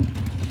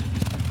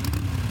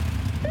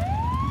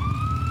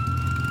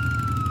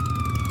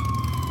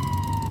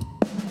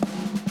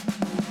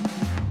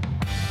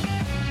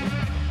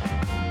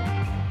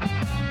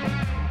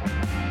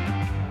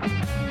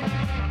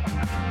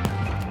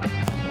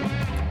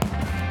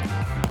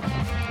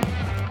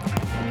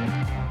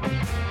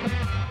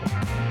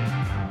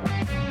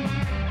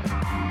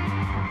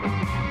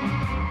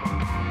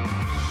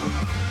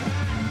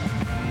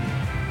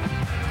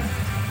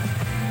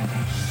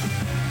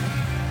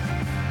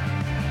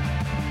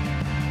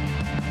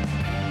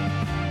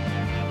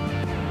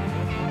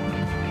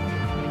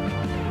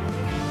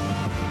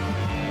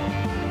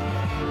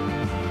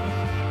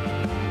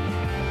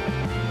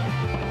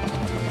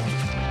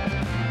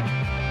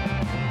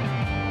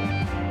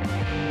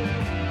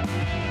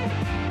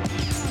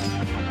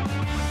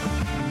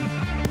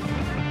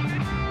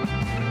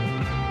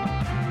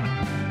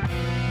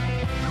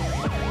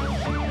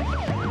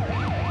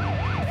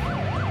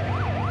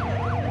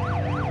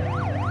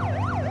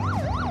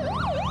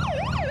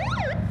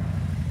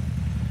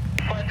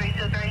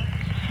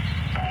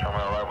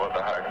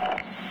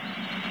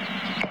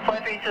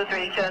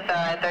223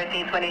 QSR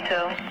 1322.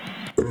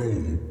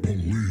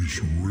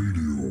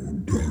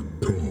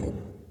 LPoliceRadio.com.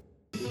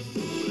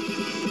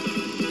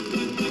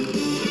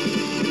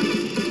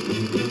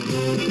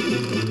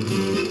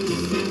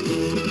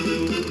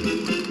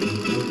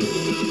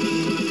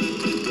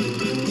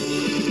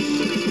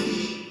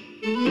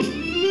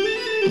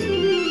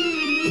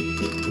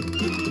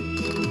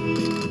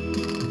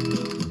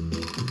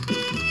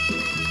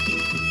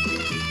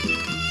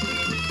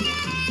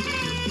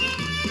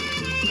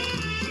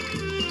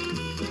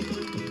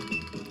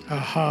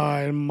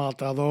 Aha, El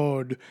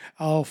Matador,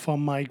 Alpha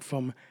Mike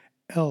from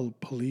El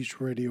Police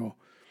Radio,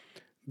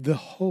 the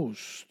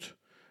host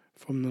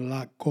from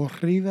La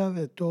Corrida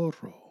de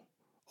Toro,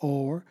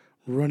 or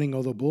Running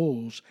of the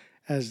Bulls,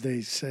 as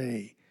they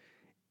say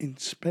in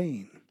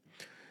Spain.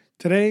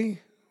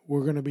 Today,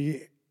 we're going to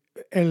be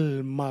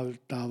El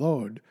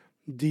Matador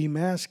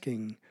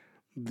demasking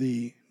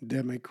the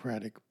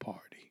Democratic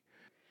Party.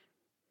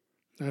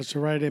 That's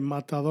right, El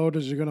Matador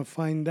is going to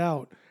find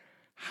out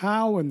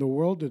how in the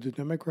world did the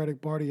Democratic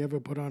Party ever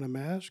put on a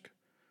mask?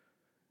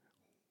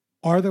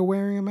 Are they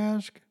wearing a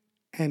mask?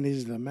 And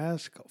is the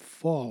mask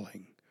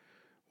falling?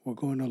 We're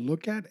going to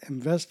look at,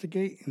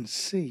 investigate, and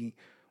see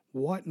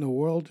what in the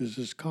world is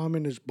this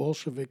communist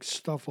Bolshevik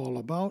stuff all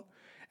about,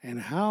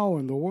 and how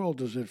in the world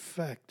does it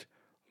affect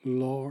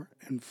law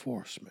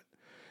enforcement.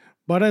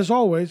 But as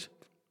always,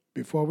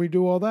 before we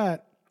do all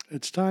that,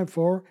 it's time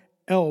for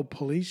El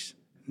Police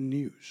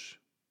News.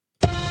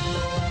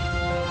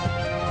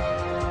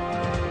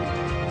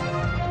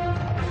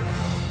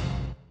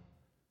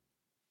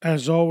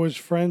 As always,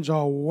 friends,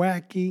 our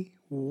wacky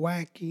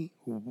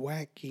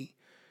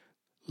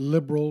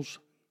liberals,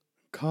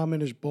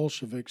 communist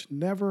Bolsheviks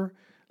never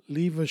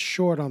leave us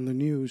short on the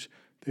news.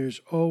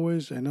 There's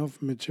always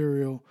enough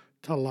material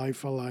to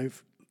live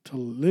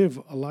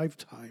a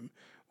lifetime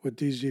with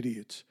these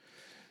idiots.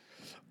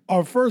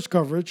 Our first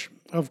coverage,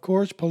 of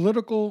course,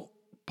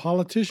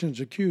 politicians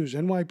accuse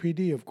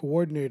NYPD of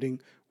coordinating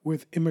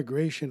with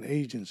immigration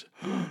agents.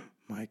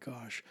 My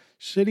gosh.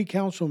 City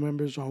council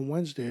members on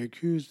Wednesday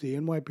accused the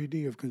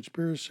NYPD of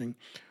conspiring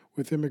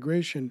with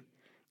immigration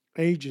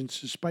agents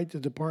despite the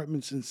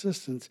department's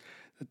insistence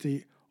that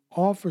the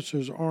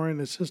officers aren't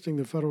assisting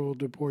the federal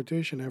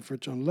deportation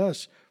efforts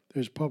unless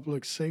there's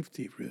public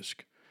safety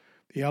risk.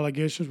 The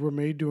allegations were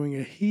made during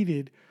a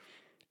heated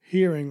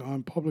hearing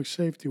on public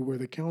safety where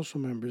the council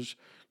members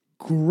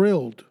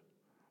grilled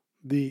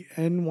the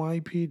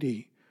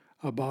NYPD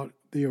about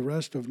the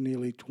arrest of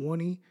nearly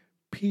 20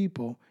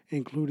 people,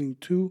 including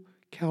 2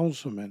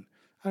 councilmen.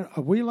 Are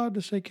we allowed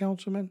to say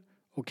councilman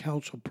or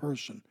council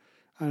person?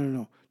 I don't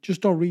know.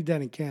 Just don't read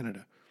that in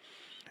Canada.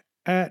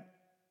 At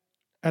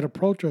a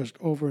protest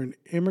over an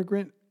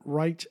immigrant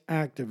rights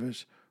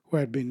activist who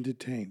had been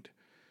detained.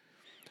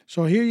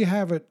 So here you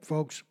have it,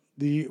 folks.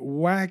 The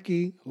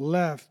wacky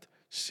left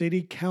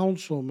city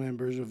council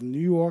members of New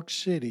York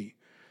City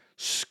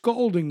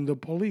scolding the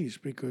police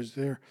because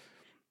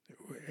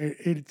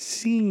it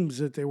seems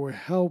that they were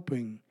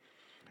helping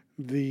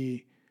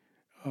the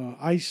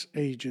ICE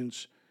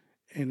agents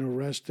in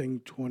arresting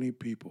 20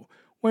 people.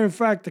 When in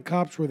fact the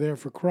cops were there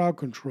for crowd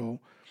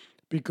control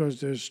because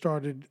they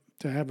started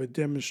to have a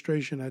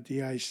demonstration at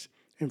the ICE,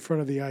 in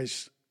front of the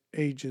ICE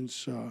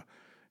agents'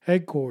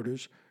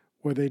 headquarters,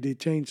 where they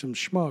detained some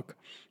schmuck.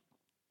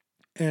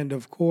 And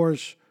of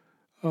course,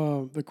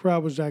 the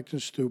crowd was acting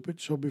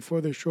stupid. So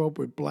before they show up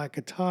with black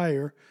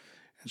attire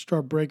and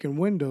start breaking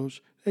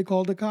windows, they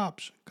called the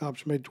cops.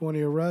 Cops made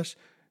 20 arrests,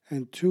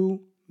 and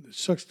 2,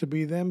 sucks to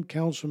be them,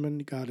 councilmen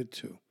got it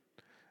too.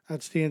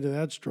 That's the end of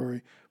that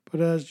story.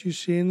 But as you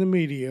see in the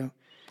media,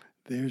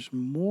 there's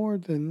more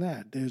than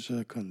that. There's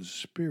a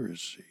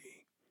conspiracy.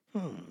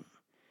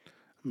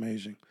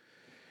 Amazing.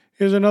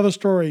 Here's another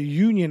story.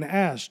 Union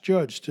asked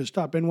judge to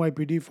stop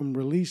NYPD from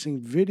releasing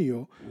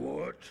video.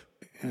 What?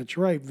 That's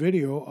right,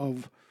 video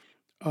of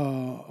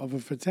a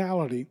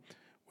fatality,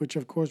 which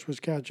of course was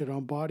captured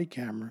on body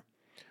camera.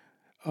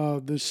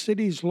 The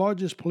city's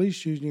largest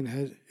police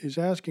union is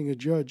asking a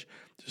judge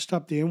to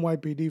stop the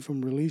NYPD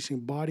from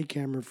releasing body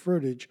camera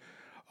footage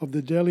of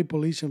the deadly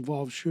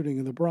police-involved shooting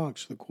in the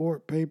Bronx. The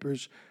court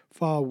papers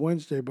filed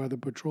Wednesday by the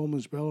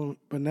Patrolmen's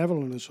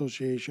Benevolent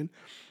Association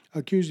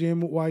accuse the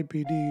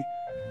NYPD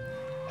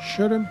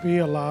shouldn't be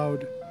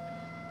allowed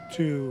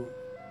to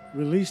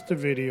release the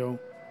video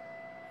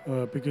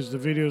because the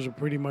videos are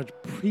pretty much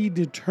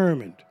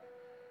predetermined.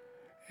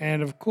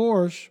 And of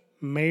course,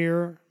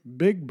 Mayor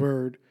Big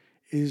Bird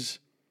is,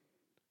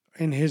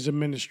 in his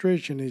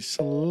administration, is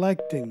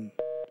selecting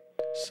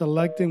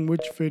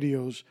which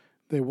videos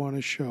they want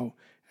to show.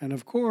 And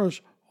of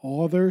course,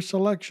 all their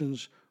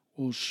selections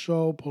will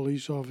show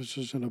police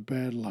officers in a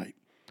bad light.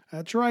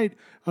 That's right.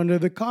 Under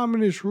the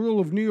communist rule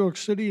of New York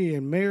City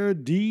and Mayor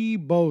D.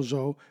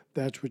 Bozo,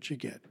 that's what you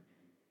get.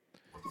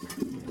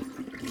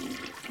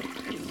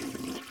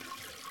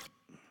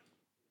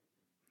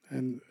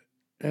 And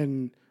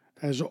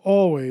as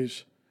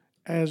always,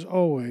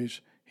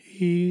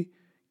 he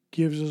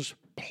gives us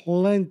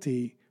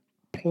plenty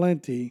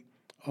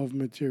of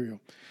material.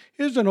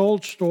 Here's an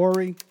old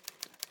story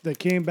that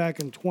came back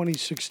in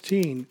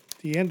 2016,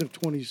 the end of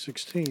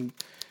 2016,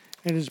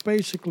 and is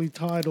basically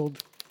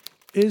titled,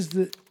 Is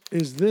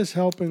this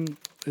help from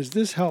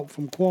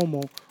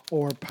Cuomo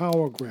or a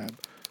power grab?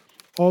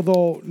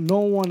 Although no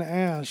one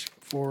asked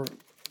for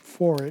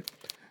it,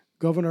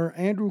 Governor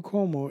Andrew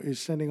Cuomo is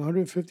sending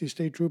 150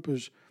 state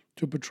troopers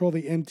to patrol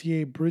the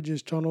MTA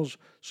bridges, tunnels,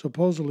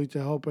 supposedly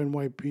to help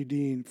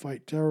NYPD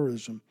fight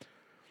terrorism.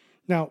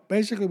 Now,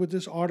 basically what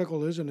this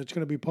article is, and it's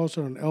going to be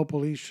posted on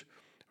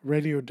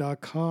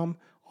lpoliceradio.com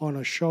on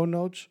a show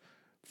notes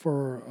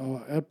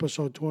for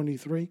episode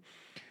 23,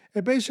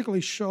 it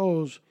basically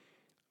shows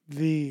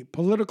the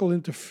political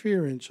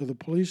interference of the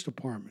police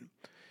department.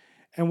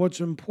 And what's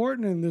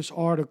important in this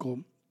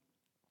article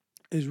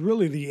is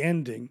really the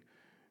ending,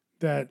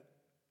 that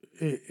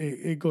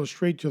it goes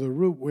straight to the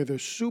root, where the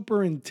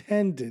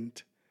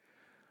superintendent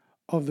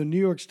of the New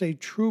York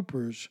State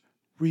Troopers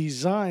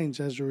resigns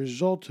as a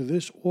result of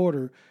this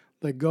order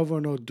that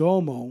Governor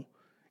Cuomo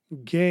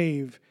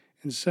gave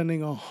in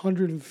sending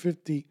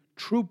 150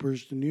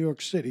 troopers to New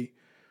York City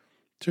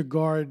to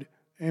guard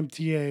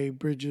MTA,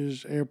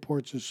 bridges,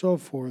 airports, and so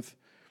forth,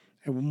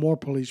 and with more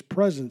police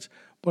presence.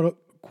 But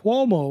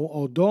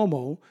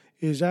Cuomo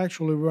is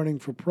actually running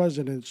for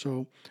president,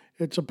 so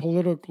it's a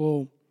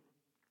political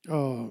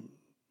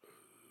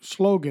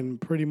slogan,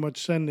 pretty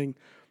much sending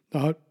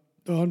the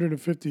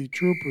 150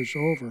 troopers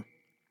over.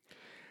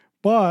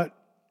 But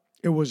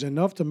it was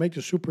enough to make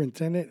the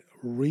superintendent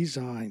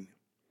resign.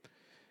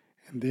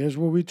 And there's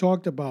where we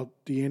talked about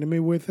the enemy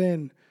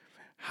within,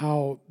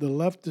 how the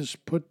leftists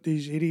put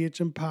these idiots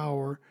in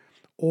power,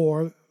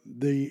 or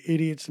the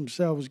idiots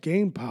themselves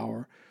gain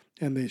power,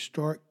 and they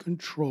start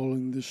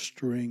controlling the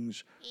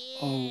strings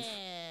of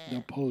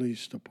the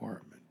police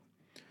department.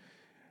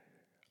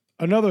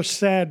 Another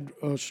sad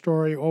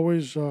story,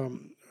 always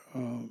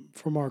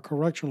from our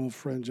correctional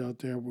friends out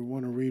there. We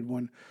want to read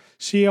one.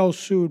 CL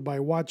sued by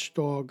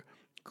watchdog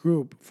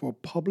group for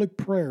public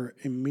prayer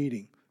in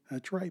meeting.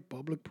 That's right,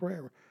 public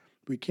prayer.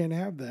 We can't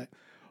have that.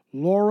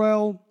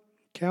 Laurel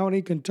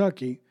County,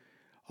 Kentucky,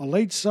 a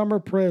late summer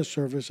prayer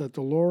service at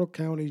the Laurel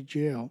County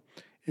Jail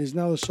is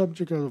now the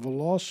subject of a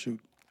lawsuit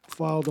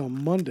filed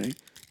on Monday,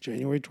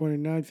 January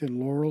 29th in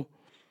Laurel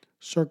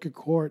Circuit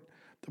Court.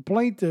 The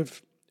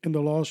plaintiff in the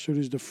lawsuit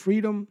is the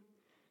Freedom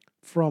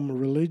from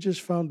Religious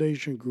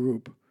Foundation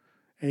Group,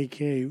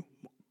 a.k.a.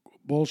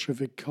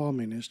 Bolshevik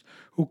Communist,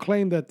 who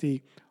claimed that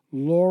the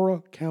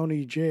Laurel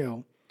County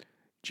Jail,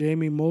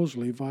 Jamie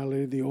Mosley,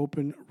 violated the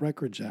Open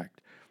Records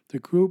Act. The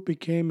group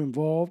became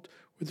involved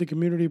with the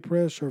community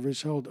prayer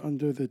service held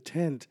under a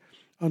tent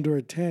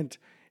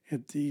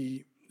at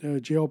the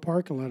jail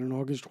parking lot on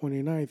August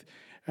 29th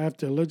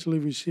after allegedly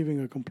receiving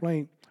a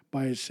complaint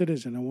by a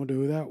citizen, I wonder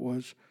who that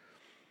was,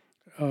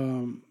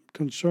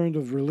 concerned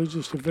of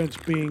religious events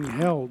being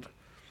held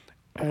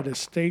at a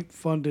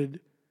state-funded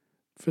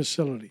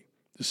facility.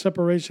 The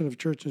separation of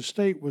church and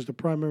state was the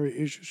primary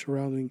issue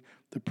surrounding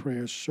the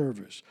prayer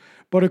service.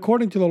 But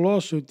according to the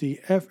lawsuit, the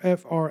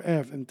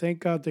FFRF, and thank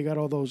God they got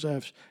all those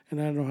Fs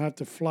and I don't have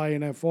to fly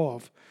an F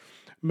off,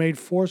 made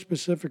 4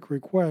 specific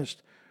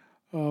requests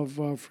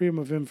of Freedom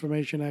of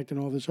Information Act and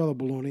all this other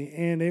baloney,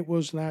 and it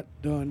was not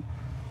done.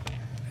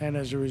 And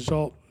as a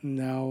result,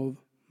 now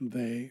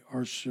they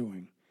are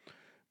suing,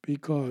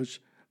 because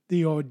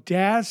the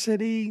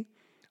audacity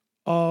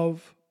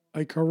of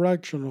a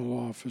correctional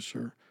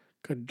officer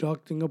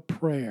conducting a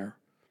prayer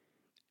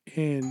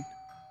in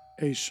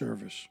a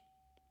service.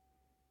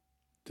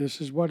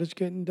 This is what it's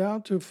getting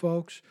down to,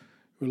 folks.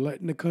 You're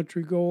letting the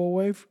country go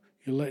away.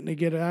 You're letting it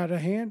get out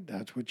of hand.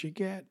 That's what you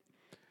get.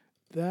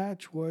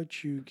 That's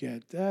what you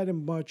get. That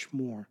and much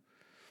more.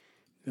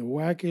 The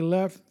wacky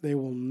left, they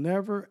will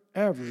never,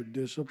 ever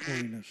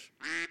disappoint us.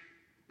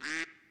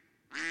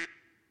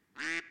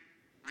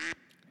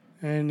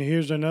 And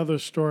here's another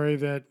story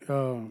that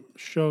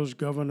shows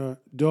Governor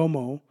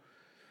Cuomo.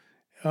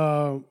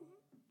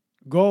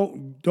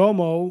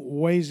 Cuomo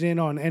weighs in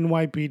on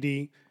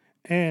NYPD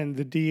and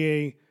the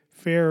DA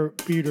fare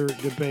beater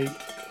debate,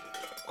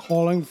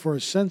 calling for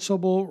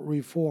sensible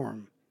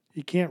reform.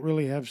 You can't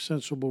really have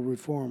sensible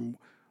reform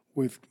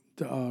with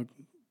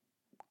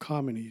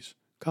commies.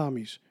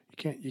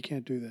 You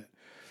can't do that.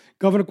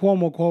 Governor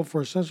Cuomo called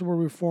for a sensible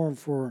reform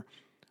for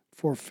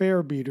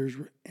fare beaters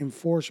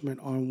enforcement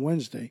on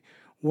Wednesday,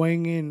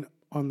 weighing in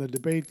on the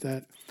debate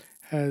that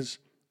has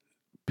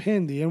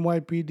pinned the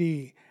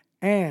NYPD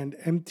and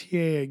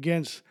MTA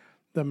against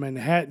the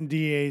Manhattan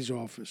DA's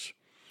office.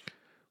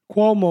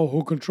 Cuomo,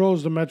 who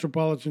controls the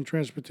Metropolitan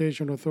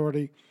Transportation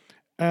Authority,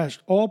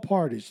 asked all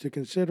parties to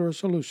consider a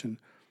solution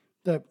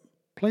that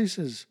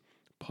places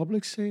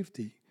public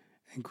safety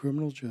and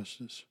criminal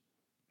justice.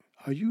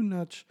 Are you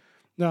nuts?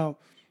 Now,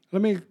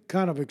 let me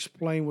kind of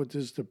explain what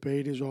this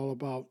debate is all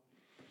about,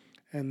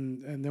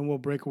 and then we'll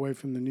break away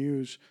from the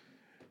news.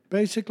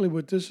 Basically,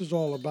 what this is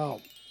all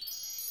about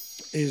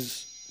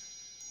is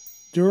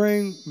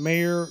during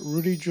Mayor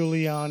Rudy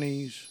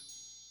Giuliani's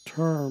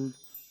term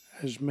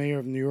as mayor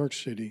of New York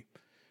City,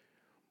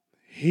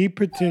 he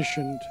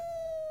petitioned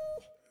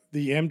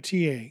the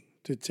MTA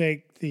to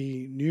take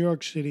the New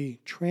York City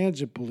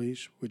Transit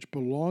Police, which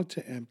belonged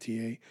to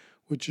MTA,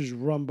 which is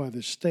run by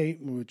the state,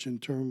 which in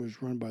turn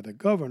was run by the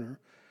governor,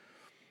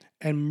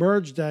 and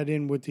merge that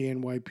in with the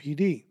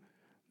NYPD.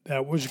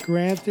 That was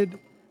granted,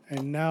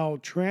 and now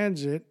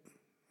transit,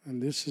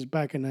 and this is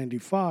back in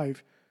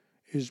 95,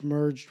 is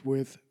merged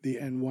with the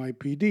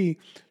NYPD,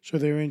 so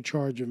they're in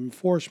charge of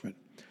enforcement.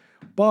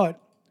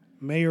 But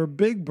Mayor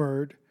Big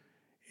Bird,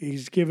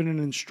 he's given an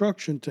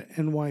instruction to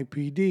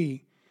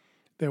NYPD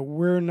that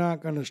we're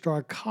not going to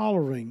start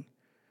collaring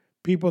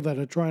people that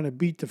are trying to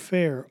beat the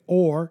fare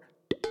or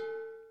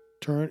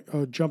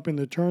jumping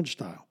the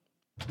turnstile.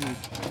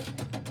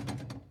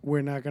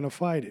 We're not going to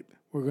fight it.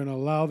 We're going to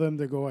allow them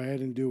to go ahead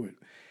and do it.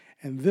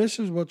 And this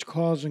is what's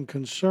causing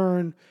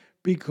concern,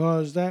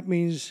 because that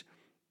means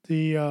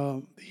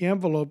the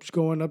envelopes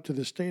going up to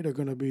the state are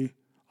going to be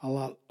a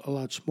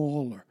lot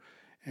smaller.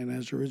 And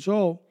as a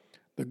result,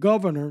 the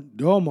governor,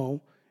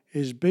 Domo,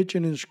 is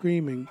bitching and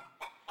screaming,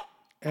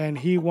 and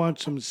he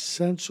wants some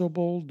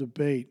sensible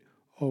debate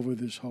over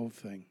this whole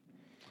thing.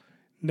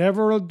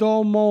 Never a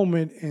dull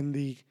moment in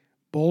the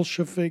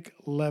Bolshevik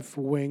left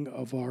wing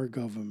of our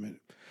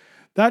government.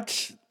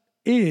 That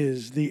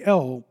is the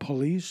L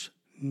Police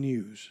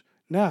News.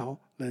 Now,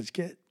 let's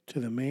get to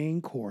the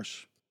main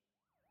course.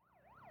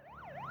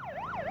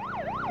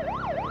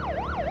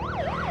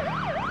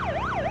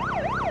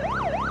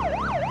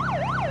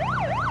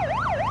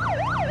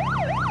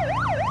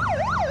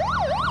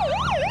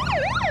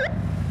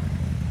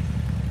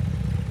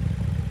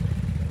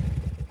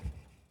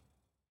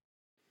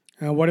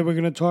 Now, what are we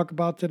going to talk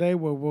about today?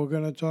 Well, we're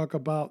going to talk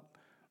about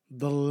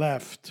the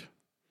left.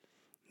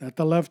 Not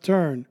the left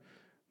turn,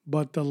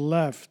 but the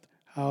left,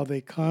 how they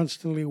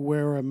constantly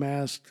wear a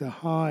mask to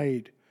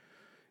hide.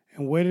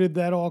 And where did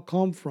that all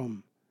come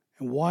from?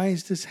 And why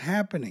is this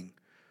happening?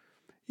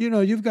 You know,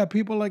 you've got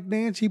people like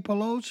Nancy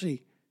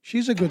Pelosi.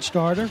 She's a good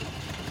starter.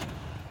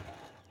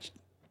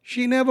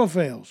 She never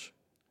fails.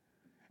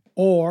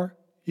 Or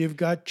you've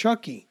got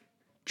Chucky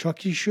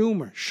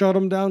Schumer. Shut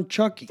him down,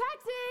 Chucky.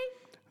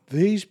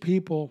 These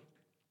people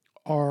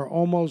are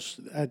almost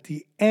at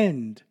the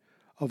end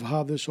of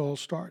how this all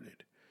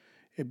started.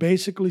 It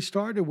basically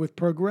started with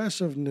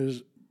progressivism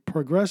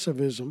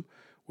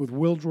with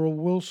Woodrow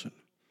Wilson.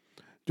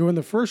 During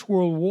the First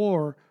World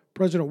War,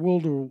 President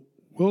Woodrow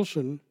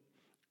Wilson,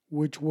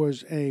 which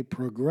was a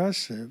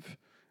progressive,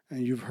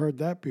 and you've heard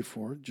that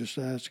before, just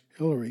ask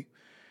Hillary,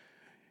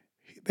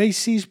 they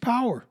seized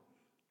power.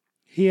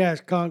 He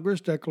asked Congress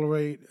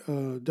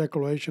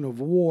declaration of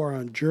war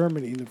on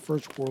Germany in the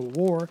First World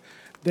War.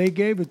 They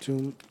gave it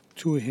to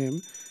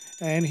him,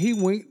 and he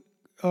went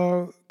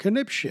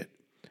knipshit.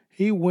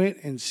 He went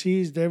and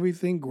seized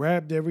everything,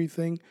 grabbed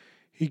everything.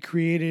 He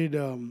created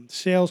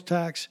sales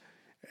tax,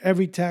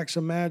 every tax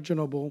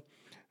imaginable,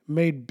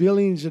 made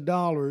billions of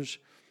dollars,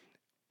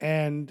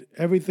 and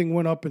everything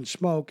went up in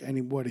smoke.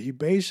 And what he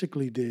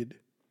basically did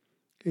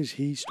is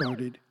he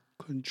started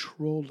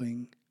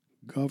controlling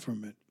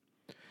government.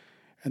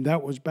 And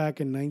that was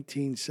back in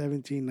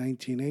 1917,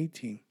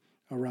 1918,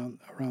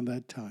 around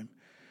that time.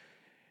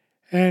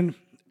 And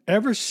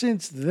ever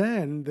since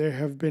then, there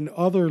have been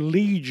other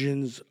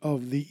legions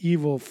of the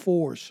evil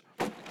force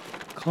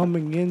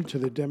coming into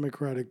the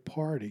Democratic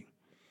Party.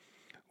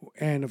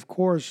 And of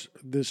course,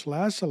 this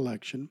last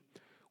election,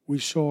 we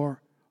saw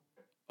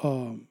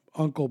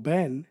Uncle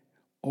Ben,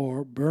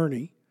 or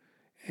Bernie,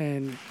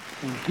 and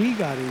when he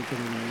got into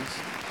the race,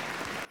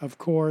 of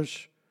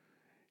course,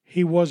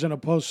 he wasn't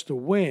supposed to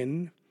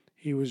win.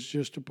 He was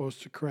just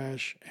supposed to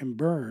crash and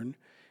burn.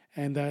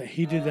 And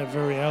he did that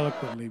very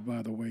eloquently,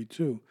 by the way,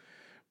 too.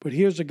 But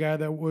here's a guy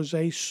that was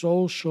a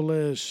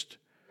socialist.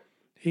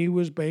 He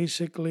was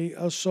basically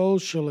a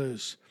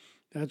socialist.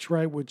 That's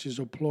right, which is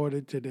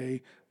applauded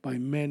today by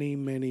many,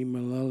 many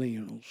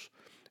millennials.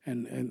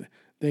 And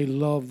they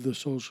love the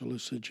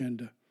socialist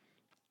agenda.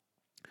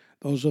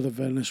 Those are the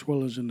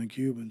Venezuelans and the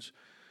Cubans.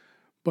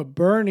 But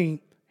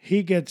Bernie,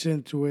 he gets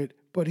into it,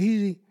 but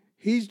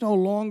he's no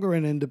longer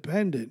an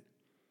independent.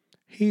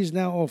 He's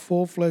now a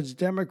full-fledged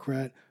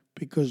Democrat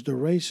because the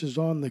race is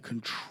on to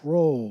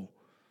control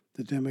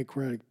the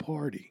Democratic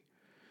Party.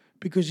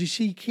 Because you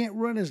see, you can't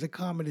run as the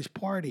Communist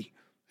Party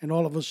and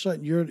all of a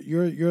sudden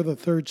you're the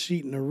third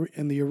seat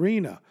in the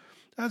arena.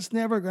 That's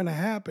never going to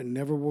happen.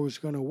 Never was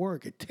going to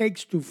work. It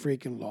takes too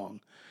freaking long.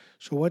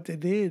 So what they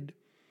did,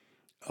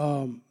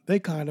 they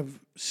kind of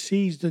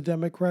seized the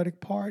Democratic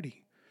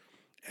Party.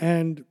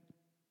 And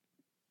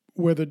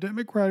where the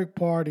Democratic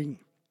Party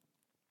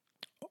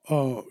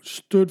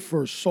stood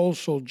for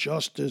social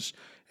justice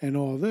and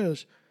all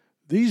this,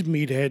 these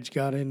meatheads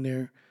got in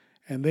there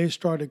and they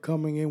started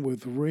coming in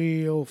with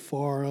real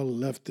far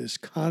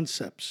leftist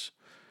concepts.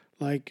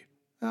 Like,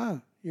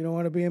 you don't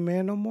want to be a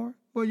man no more?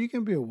 Well, you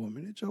can be a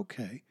woman. It's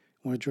okay.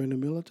 Want to join the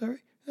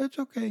military? It's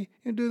okay. You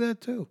can do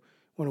that too.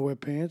 Want to wear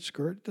pants,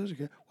 skirt? Doesn't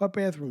care. What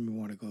bathroom you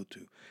want to go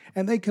to?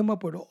 And they come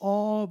up with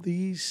all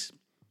these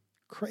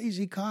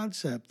crazy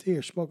concepts.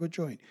 Here, smoke a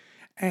joint.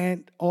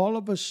 And all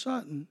of a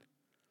sudden,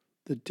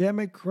 the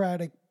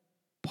Democratic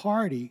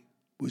Party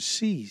was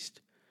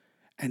seized.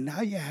 And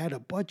now you had a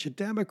bunch of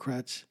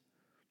Democrats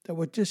that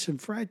were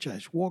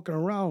disenfranchised, walking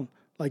around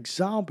like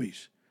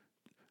zombies.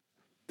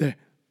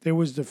 There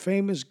was the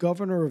famous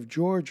governor of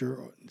Georgia,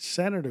 or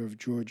senator of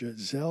Georgia,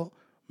 Zell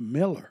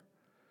Miller.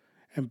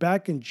 And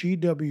back in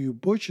G.W.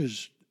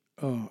 Bush's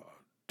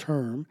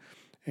term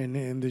and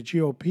in the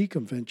GOP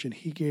convention,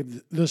 he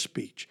gave the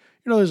speech.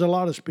 There's a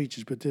lot of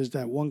speeches, but there's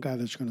that one guy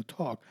that's going to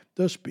talk,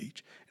 the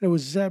speech. And it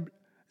was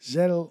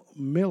Zell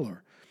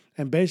Miller.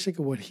 And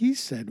basically what he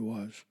said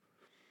was,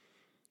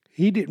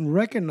 he didn't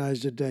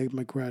recognize the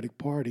Democratic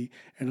Party,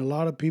 and a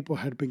lot of people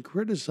had been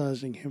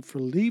criticizing him for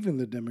leaving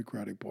the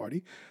Democratic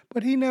Party,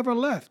 but he never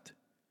left.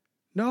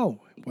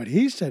 No, what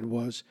he said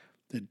was,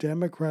 the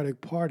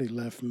Democratic Party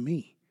left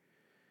me.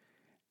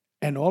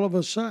 And all of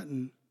a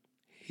sudden,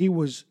 it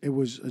was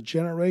a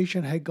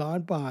generation had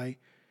gone by,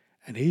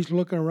 and he's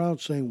looking around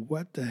saying,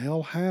 what the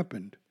hell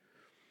happened?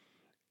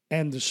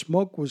 And the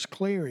smoke was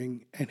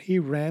clearing, and he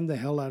ran the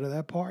hell out of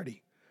that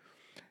party.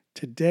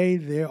 Today,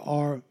 there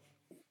are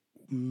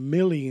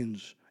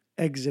millions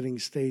exiting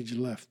stage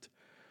left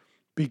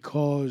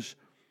because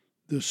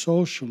the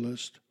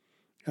socialist,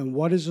 and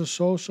what is a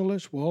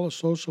socialist? Well, a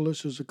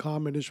socialist is a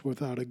communist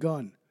without a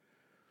gun.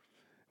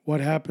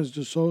 What happens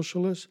to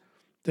socialists?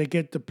 They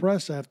get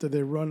depressed after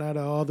they run out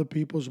of other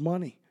people's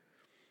money.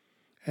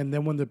 And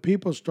then when the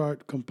people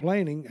start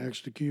complaining,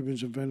 actually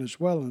Cubans and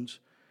Venezuelans,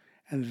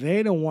 and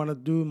they don't want to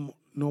do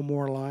no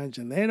more lines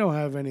and they don't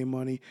have any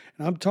money,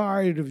 and I'm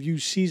tired of you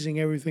seizing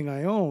everything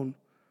I own,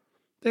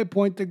 they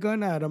point the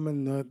gun at them,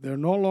 and they're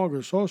no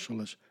longer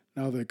socialists.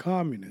 Now they're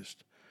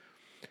communist.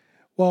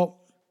 Well,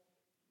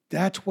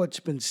 that's what's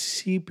been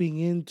seeping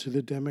into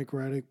the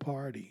Democratic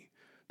Party.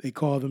 They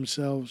call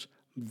themselves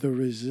the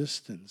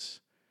Resistance.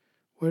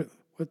 What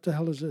the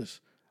hell is this?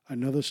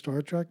 Another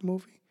Star Trek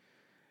movie?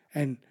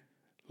 And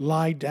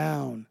lie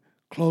down,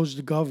 close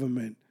the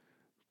government,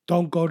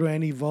 don't go to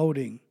any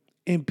voting,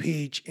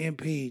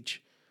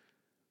 impeach.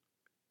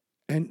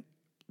 And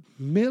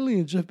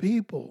millions of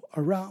people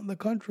around the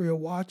country are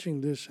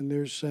watching this, and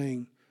they're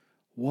saying,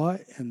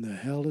 what in the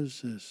hell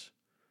is this?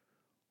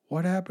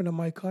 What happened to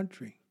my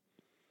country?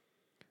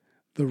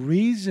 The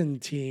reason,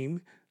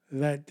 team,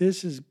 that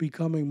this is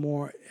becoming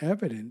more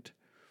evident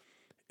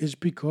is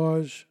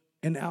because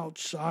an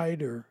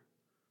outsider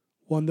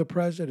won the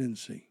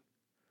presidency.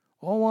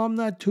 Oh, I'm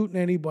not tooting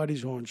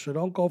anybody's horn, so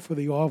don't go for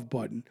the off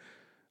button,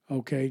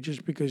 okay,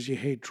 just because you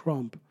hate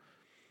Trump.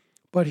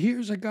 But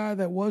here's a guy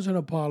that wasn't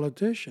a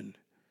politician.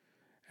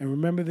 And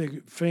remember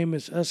the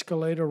famous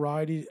escalator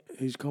ride?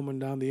 He's coming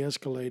down the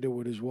escalator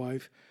with his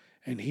wife,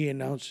 and he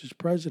announced his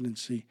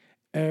presidency.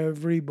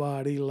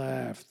 Everybody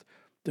laughed.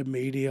 The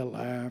media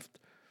laughed.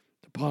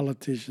 The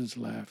politicians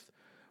laughed.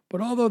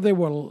 But although they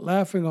were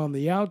laughing on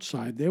the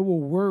outside, they were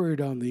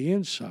worried on the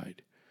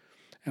inside.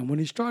 And when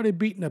he started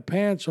beating the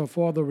pants off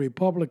all the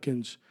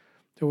Republicans,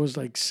 there was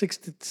like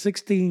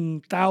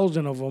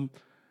 16,000 of them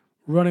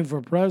running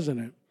for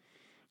president.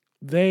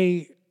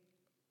 We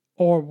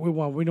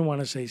don't want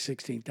to say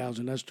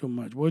 16,000. That's too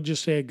much. We'll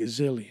just say a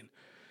gazillion.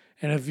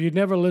 And if you've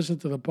never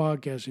listened to the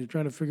podcast and you're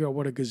trying to figure out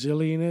what a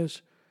gazillion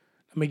is,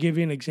 let me give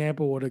you an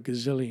example of what a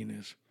gazillion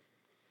is.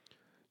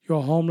 You're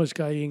a homeless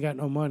guy, you ain't got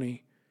no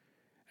money,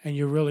 and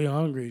you're really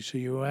hungry. So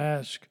you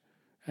ask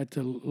at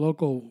the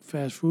local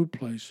fast food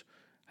place,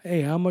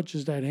 hey, how much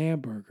is that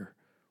hamburger?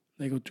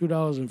 They go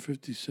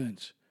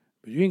 $2.50.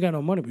 But you ain't got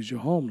no money because you're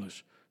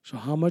homeless. So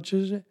how much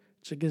is it?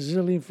 It's a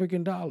gazillion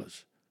freaking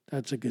dollars.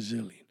 That's a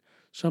gazillion.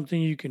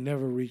 Something you can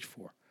never reach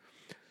for.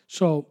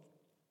 So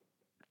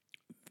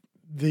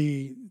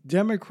the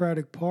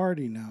Democratic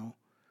Party now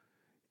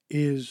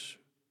is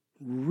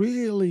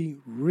really,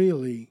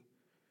 really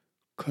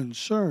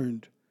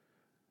concerned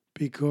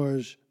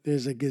because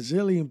there's a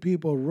gazillion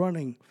people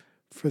running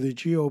for the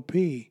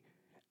GOP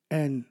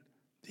and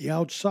the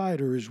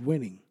outsider is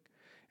winning.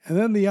 And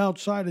then the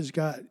outsider's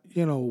got,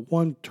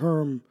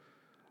 one-term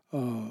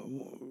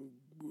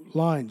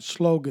lines,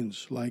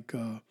 slogans like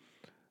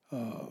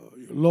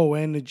low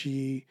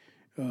energy,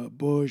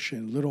 Bush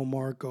and Little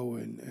Marco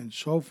and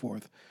so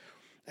forth.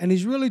 And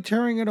he's really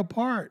tearing it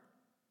apart.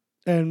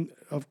 And,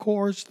 of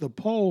course, the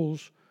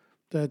polls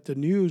that the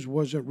news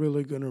wasn't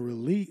really going to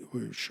release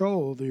or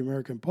show the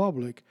American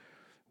public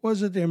was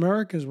that the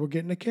Americans were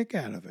getting a kick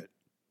out of it.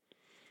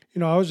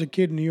 I was a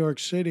kid in New York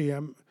City.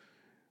 I'm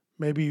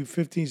maybe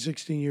 15,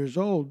 16 years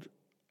old.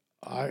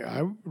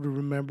 I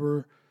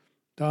remember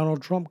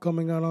Donald Trump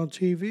coming out on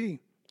TV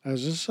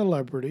as a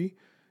celebrity.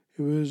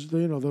 He was,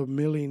 the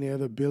millionaire,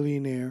 the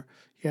billionaire.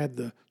 He had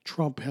the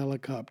Trump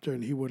helicopter,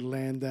 and he would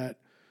land that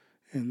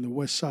in the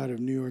west side of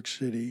New York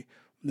City.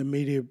 The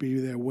media would be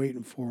there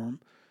waiting for him.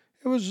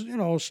 It was,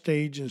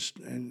 stage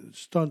and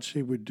stunts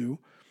he would do.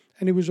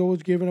 And he was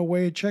always giving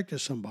away a check to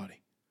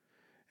somebody.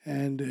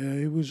 And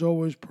he was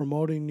always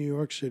promoting New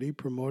York City,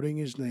 promoting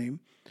his name,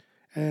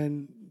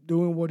 and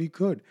doing what he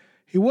could.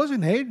 He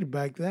wasn't hated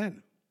back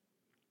then.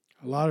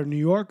 A lot of New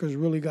Yorkers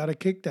really got a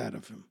kick out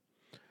of him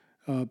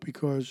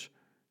because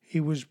he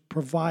was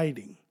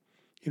providing.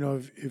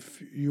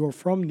 If you're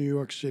from New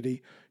York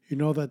City, you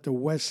know that the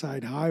West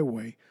Side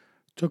Highway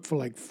took for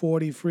like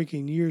 40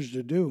 freaking years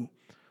to do.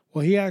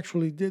 Well, he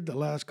actually did the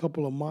last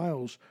couple of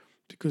miles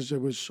because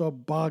it was so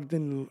bogged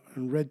in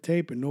red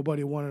tape and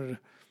nobody wanted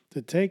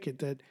to take it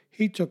that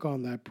he took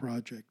on that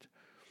project.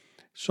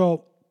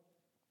 So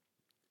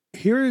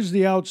here is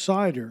the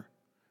outsider,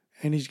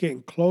 and he's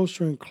getting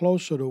closer and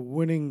closer to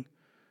winning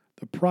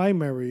the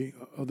primary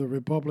of the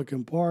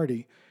Republican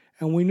Party.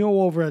 And we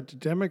know over at the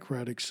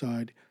Democratic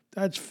side,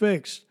 that's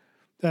fixed.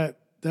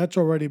 That's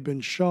already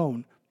been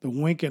shown, the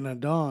wink and a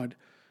nod.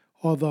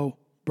 Although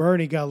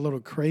Bernie got a little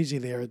crazy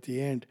there at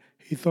the end.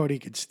 He thought he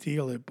could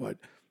steal it, but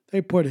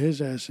they put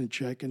his ass in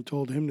check and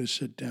told him to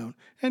sit down.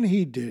 And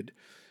he did,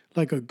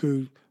 like a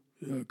good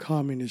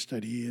communist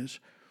that he is.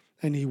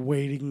 And he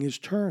waiting his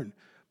turn.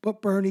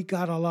 But Bernie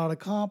got a lot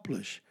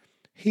accomplished.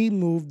 He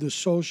moved the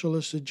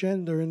socialist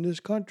agenda in this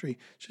country.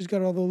 She's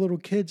got all the little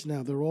kids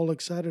now. They're all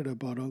excited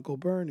about Uncle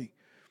Bernie.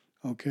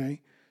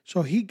 Okay?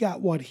 So he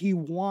got what he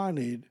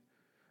wanted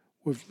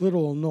with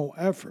little or no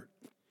effort.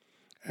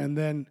 And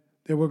then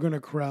they were going to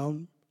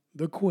crown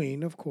the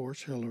queen, of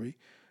course, Hillary,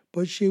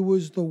 but she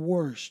was the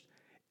worst.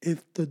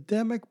 If the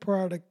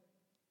Democratic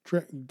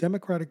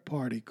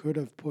Party could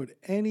have put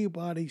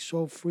anybody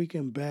so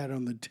freaking bad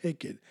on the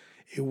ticket,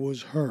 it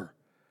was her.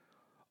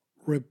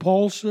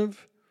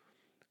 Repulsive.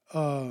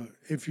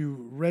 If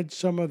you read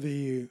some of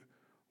the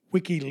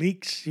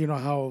WikiLeaks, you know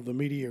how the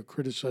media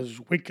criticizes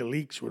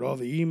WikiLeaks with all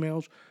the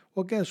emails.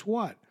 Well, guess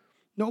what?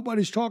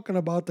 Nobody's talking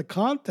about the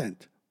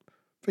content.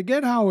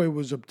 Forget how it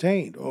was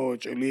obtained. Oh,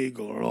 it's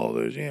illegal and all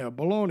this. Yeah,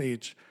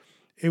 baloney.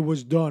 It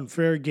was done,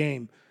 fair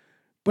game.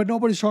 But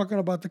nobody's talking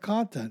about the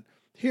content.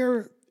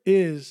 Here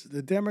is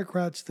the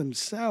Democrats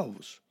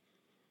themselves,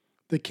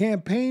 the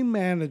campaign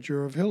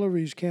manager of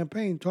Hillary's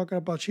campaign, talking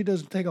about she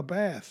doesn't take a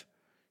bath.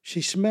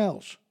 She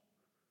smells.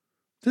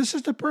 This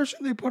is the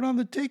person they put on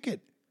the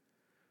ticket.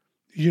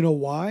 You know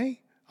why?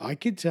 I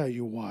can tell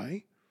you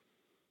why.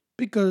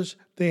 Because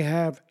they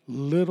have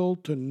little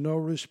to no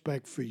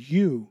respect for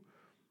you,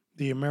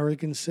 the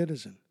American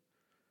citizen.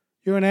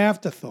 You're an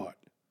afterthought.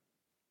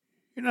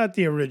 You're not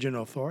the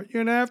original thought.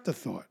 You're an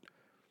afterthought.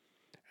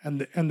 And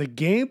the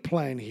game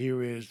plan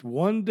here is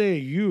one day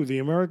you, the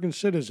American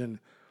citizen,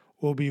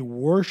 will be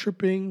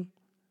worshiping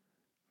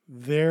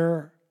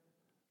their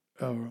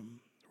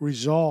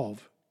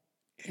resolve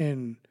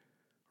in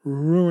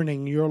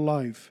ruining your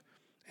life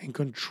and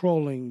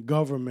controlling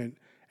government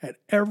at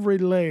every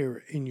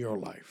layer in your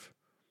life.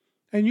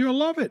 And you'll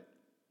love it.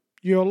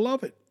 You'll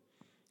love it.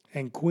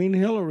 And Queen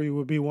Hillary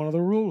would be one of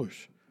the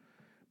rulers.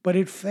 But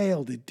it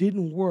failed. It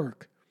didn't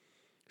work.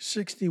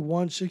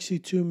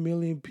 62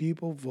 million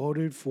people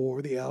voted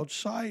for the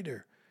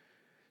outsider.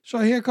 So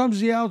here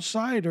comes the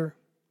outsider,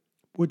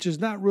 which is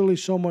not really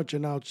so much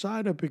an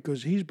outsider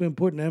because he's been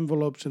putting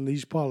envelopes in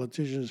these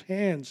politicians'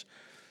 hands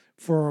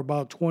for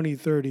about 20,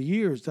 30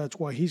 years. That's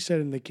why he said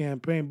in the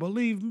campaign,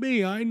 believe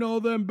me, I know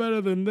them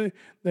better than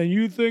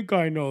you think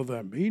I know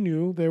them. He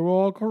knew they were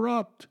all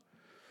corrupt.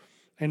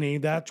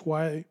 And that's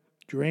why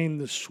Drain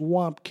the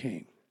Swamp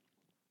came.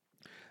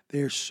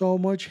 There's so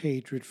much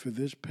hatred for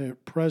this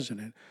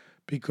president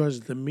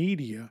because the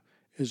media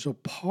is a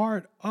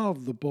part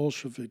of the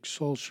Bolshevik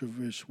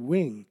socialist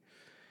wing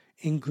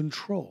in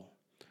control.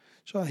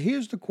 So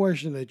here's the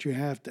question that you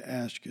have to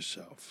ask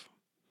yourself.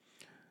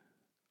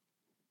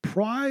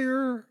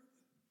 Prior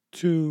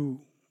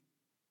to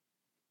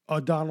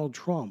Donald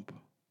Trump,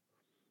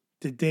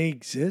 did they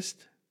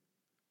exist?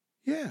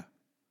 Yeah.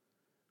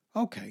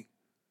 Okay.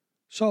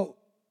 So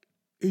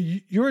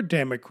you're a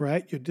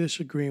Democrat. You're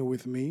disagreeing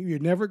with me. You're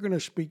never going to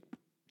speak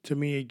to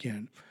me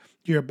again.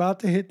 You're about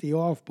to hit the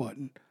off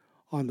button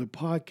on the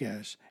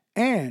podcast,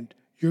 and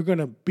you're going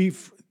to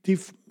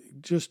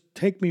just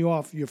take me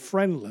off your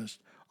friend list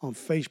on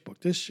Facebook.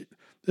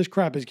 This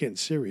crap is getting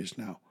serious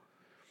now.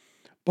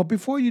 But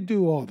before you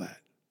do all that,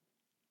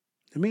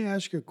 let me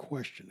ask you a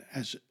question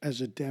as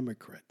a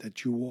Democrat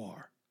that you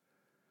are.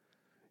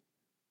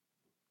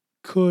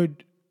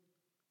 Could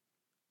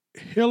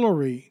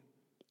Hillary,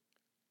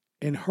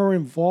 in her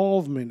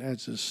involvement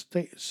as a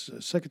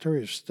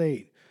Secretary of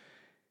State,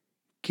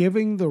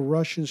 giving the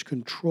Russians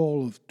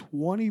control of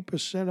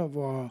 20% of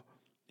our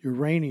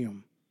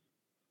uranium,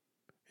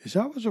 was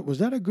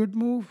that a good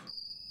move?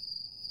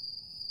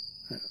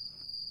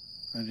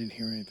 I didn't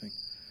hear anything.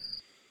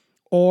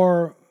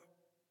 Or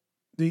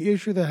the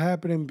issue that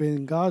happened in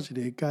Benghazi,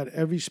 they got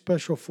every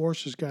special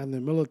forces guy in the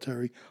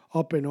military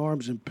up in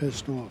arms and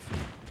pissed off.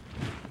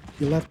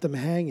 You left them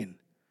hanging.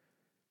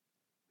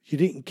 You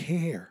didn't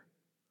care.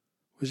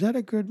 Was that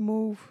a good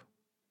move?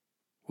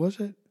 Was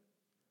it?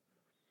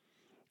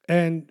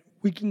 And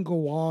we can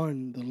go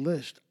on the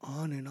list,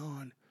 on and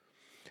on.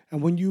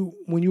 And when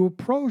you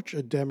approach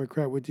a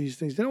Democrat with these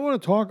things, they don't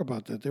want to talk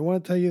about that. They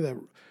want to tell you that,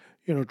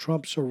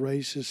 Trump's a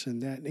racist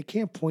and that. And they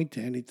can't point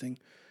to anything.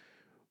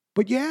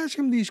 But you ask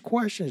them these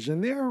questions,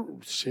 and they're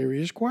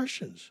serious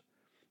questions.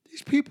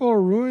 These people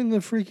are ruining the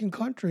freaking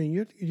country,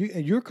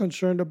 and you're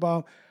concerned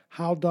about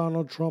how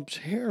Donald Trump's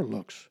hair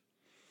looks.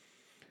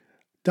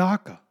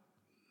 DACA.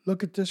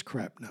 Look at this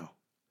crap now.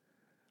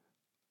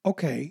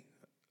 Okay,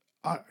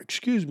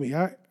 excuse me,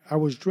 I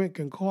was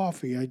drinking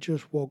coffee. I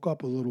just woke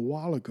up a little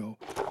while ago.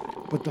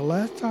 But the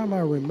last time I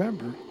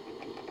remember,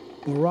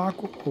 Barack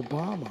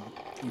Obama,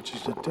 which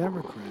is a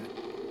Democrat,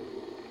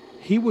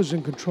 he was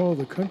in control of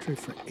the country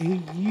for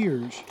 8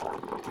 years,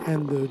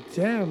 and the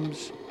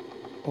Dems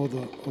or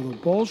the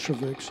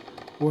Bolsheviks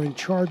were in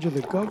charge of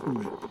the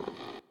government,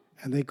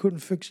 and they couldn't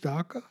fix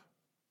DACA.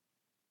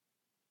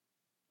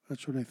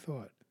 That's what I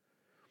thought.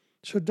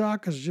 So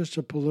DACA is just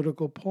a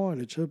political pawn.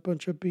 It's a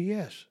bunch of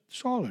BS.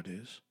 That's all it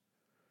is.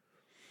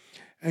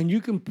 And you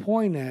can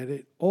point at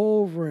it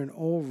over and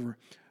over.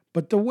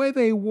 But the way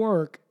they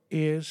work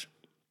is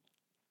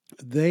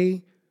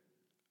they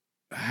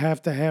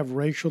have to have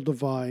racial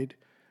divide.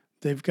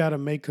 They've got to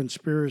make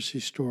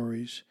conspiracy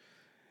stories.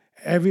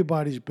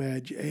 Everybody's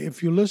bad.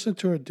 If you listen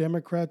to a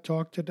Democrat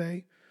talk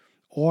today,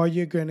 all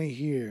you're going to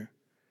hear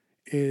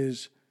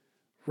is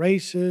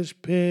racist,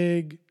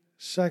 pig,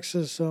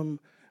 sexism,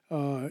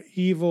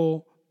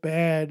 evil,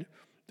 bad,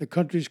 the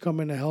country's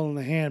coming to hell in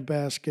a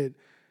handbasket,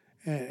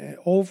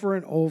 over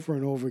and over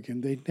and over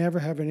again. They never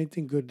have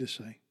anything good to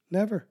say.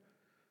 Never.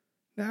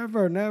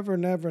 Never, never,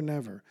 never,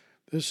 never.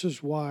 This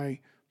is why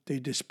they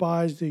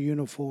despise the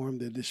uniform,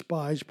 they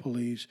despise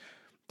police,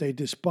 they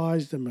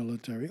despise the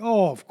military.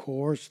 Oh, of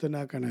course, they're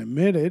not going to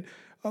admit it.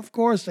 Of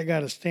course, they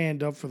got to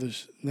stand up for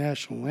this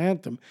national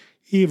anthem,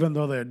 even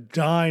though they're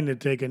dying to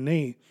take a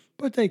knee.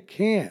 But they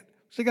can't.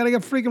 So they got to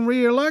get freaking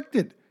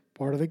reelected.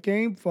 Part of the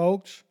game,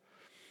 folks.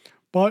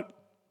 But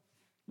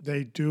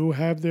they do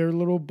have their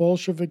little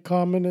Bolshevik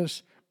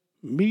communist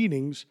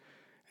meetings,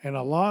 and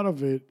a lot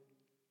of it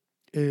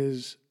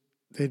is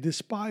they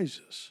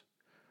despise us.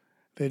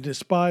 They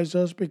despise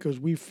us because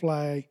we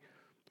fly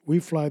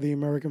the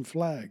American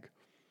flag.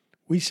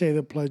 We say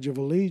the Pledge of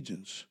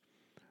Allegiance.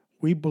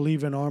 We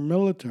believe in our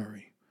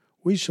military.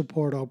 We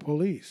support our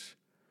police.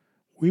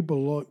 We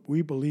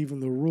believe in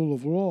the rule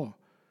of law.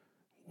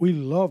 We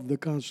love the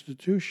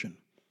Constitution.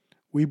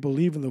 We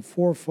believe in the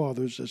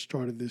forefathers that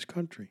started this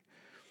country.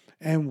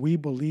 And we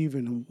believe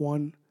in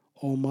one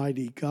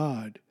almighty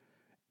God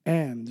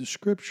and the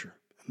Scripture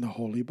and the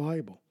Holy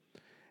Bible.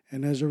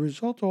 And as a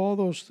result of all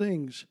those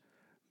things,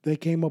 they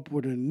came up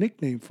with a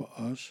nickname for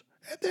us,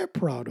 and they're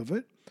proud of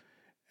it.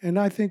 And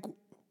I think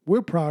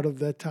we're proud of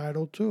that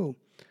title too.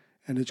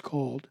 And it's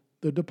called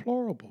the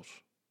Deplorables,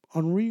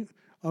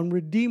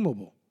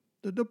 unredeemable.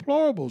 The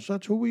Deplorables,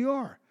 that's who we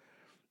are.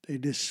 They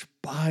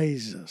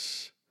despise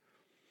us.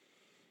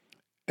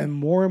 And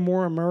more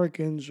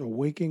Americans are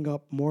waking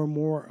up. More and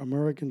more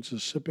Americans are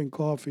sipping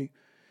coffee.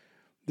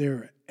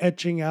 They're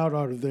etching out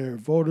of their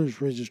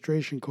voters'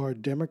 registration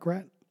card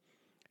Democrat,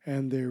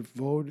 and they're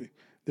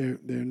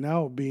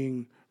now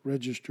being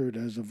registered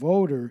as a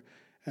voter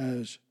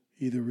as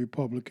either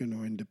Republican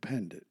or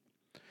Independent.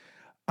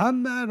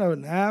 I'm not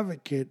an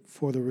advocate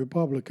for the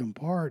Republican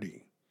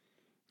Party,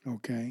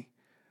 okay?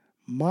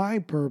 My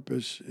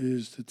purpose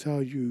is to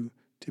tell you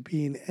to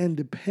be an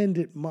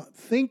independent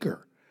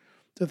thinker,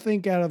 to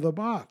think out of the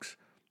box,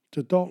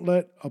 to don't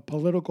let a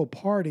political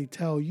party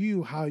tell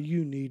you how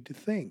you need to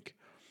think.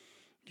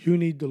 You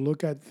need to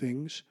look at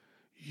things.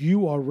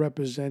 You are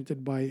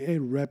represented by a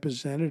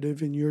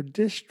representative in your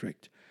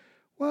district.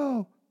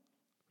 Well,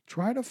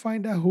 try to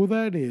find out who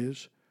that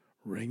is,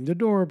 ring the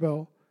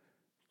doorbell,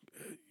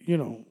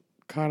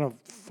 kind of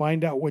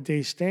find out what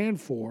they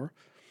stand for,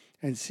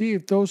 and see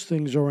if those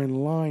things are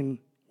in line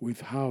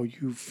with how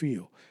you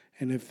feel.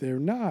 And if they're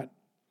not,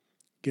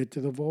 get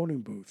to the voting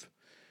booth.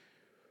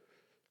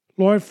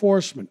 Law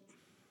enforcement,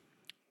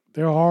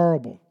 they're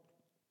horrible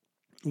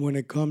when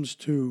it comes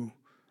to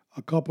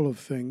a couple of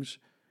things.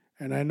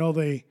 And I know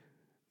they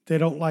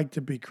don't like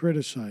to be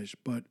criticized,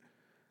 but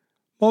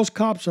most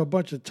cops are a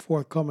bunch of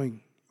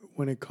forthcoming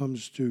when it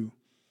comes to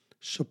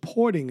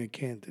supporting a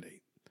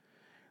candidate.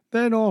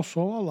 Then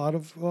also a lot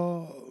of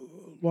law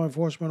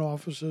enforcement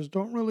officers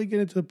don't really get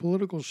into the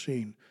political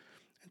scene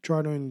and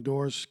try to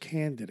endorse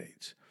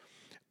candidates.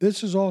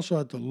 This is also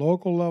at the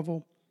local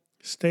level,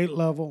 state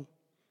level,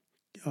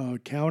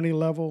 county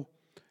level,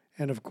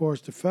 and of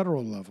course the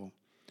federal level.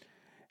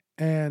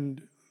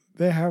 And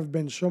there have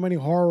been so many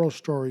horror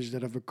stories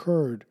that have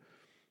occurred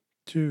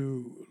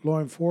to law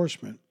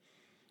enforcement,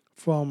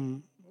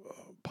 from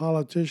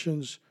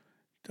politicians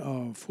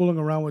fooling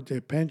around with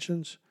their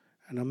pensions,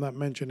 and I'm not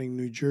mentioning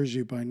New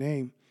Jersey by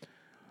name,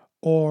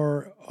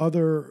 or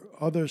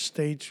other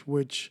states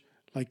which,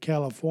 like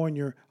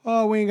California,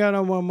 oh, we ain't got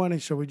no more money,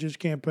 so we just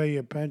can't pay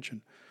your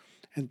pension.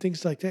 And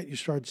things like that you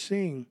start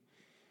seeing.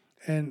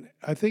 And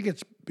I think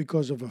it's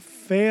because of a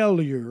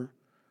failure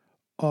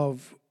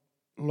of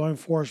law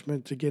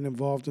enforcement to get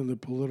involved in the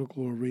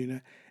political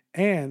arena.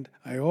 And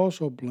I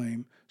also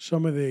blame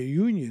some of their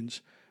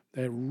unions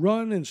that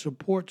run and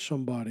support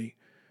somebody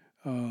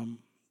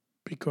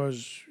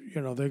because,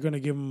 they're going to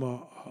give them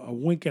a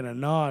wink and a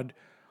nod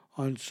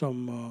on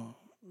some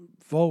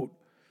vote.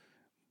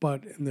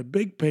 But in the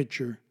big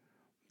picture,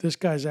 this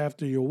guy's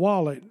after your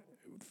wallet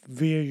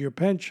via your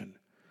pension.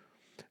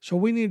 So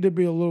we need to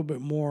be a little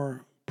bit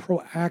more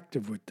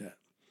proactive with that.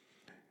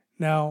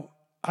 Now,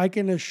 I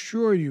can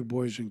assure you,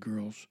 boys and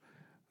girls,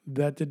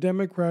 that the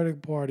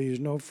Democratic Party is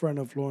no friend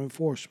of law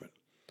enforcement.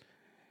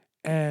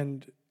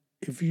 And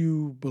if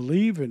you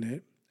believe in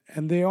it,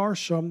 and there are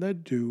some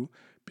that do,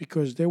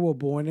 because they were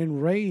born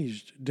and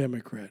raised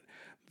Democrat.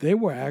 They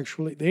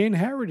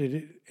inherited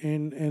it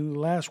in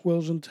last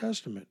wills and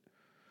testament,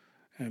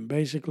 and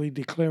basically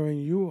declaring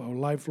you a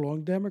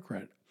lifelong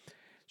Democrat.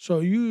 So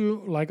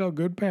you, like a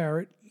good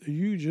parrot,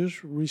 you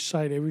just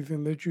recite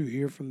everything that you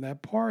hear from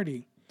that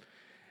party.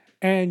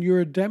 And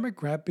you're a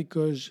Democrat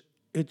because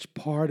it's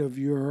part of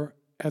your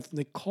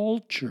ethnic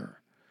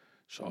culture.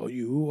 So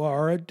you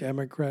are a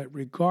Democrat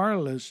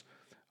regardless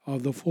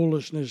of the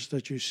foolishness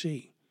that you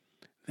see,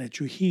 that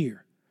you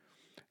hear.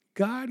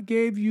 God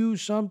gave you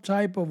some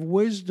type of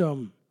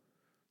wisdom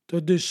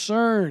to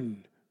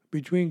discern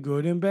between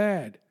good and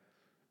bad.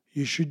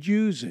 You should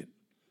use it.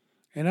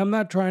 And I'm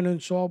not trying to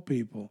insult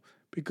people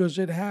because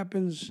it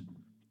happens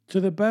to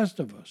the best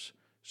of us.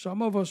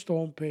 Some of us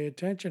don't pay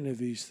attention to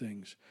these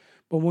things.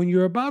 But when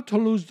you're about to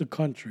lose the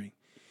country,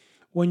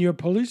 when your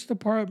police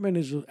department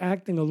is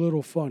acting a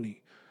little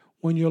funny,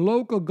 when your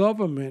local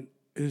government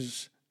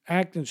is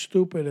acting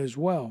stupid as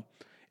well,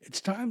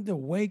 it's time to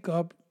wake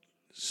up,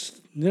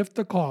 sniff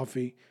the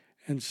coffee,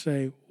 and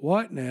say,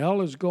 what in the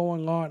hell is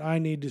going on? I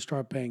need to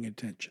start paying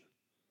attention.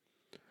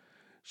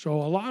 So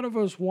a lot of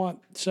us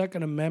want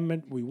Second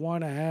Amendment. We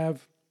want to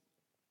have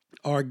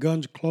our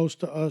guns close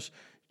to us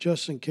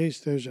just in case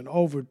there's an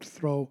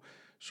overthrow.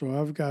 So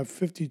I've got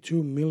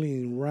 52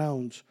 million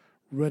rounds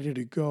ready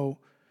to go.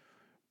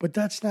 But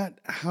that's not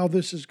how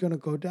this is going to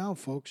go down,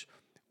 folks.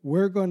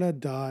 We're going to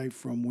die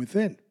from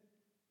within.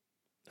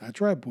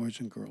 That's right, boys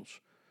and girls.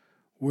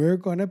 We're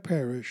going to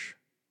perish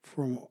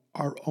from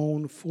our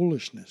own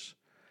foolishness,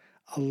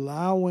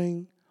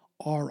 allowing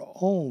our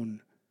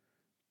own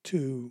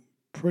to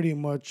pretty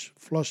much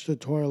flush the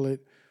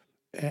toilet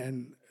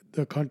and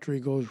the country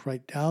goes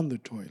right down the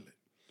toilet.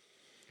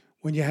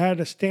 When you had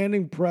a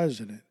standing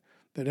president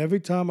that every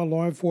time a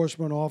law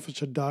enforcement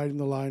officer died in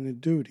the line of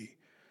duty,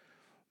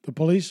 the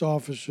police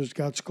officers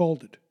got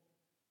scolded.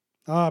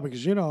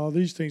 Because,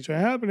 these things are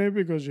happening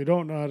because you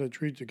don't know how to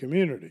treat the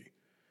community.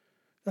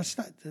 That's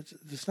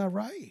not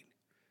right.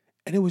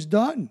 And it was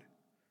done.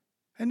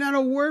 And not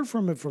a word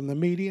from the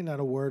media, not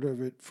a word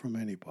of it from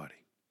anybody.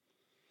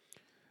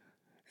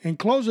 In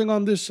closing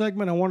on this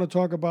segment, I want to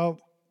talk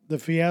about the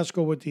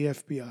fiasco with the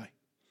FBI.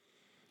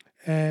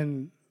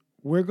 And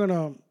we're going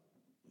to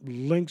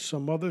link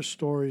some other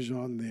stories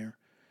on there.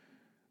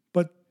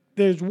 But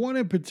there's one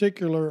in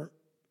particular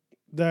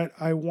that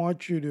I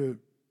want you to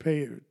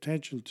pay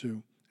attention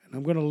to. And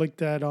I'm going to link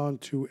that on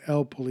to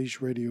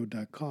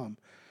lpoliceradio.com.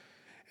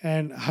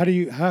 And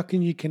how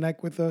can you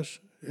connect with us?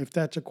 If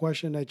that's a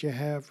question that you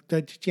have,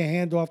 that you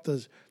hand off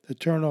the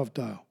turn off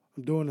dial.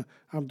 I'm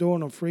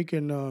doing a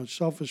freaking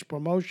selfish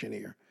promotion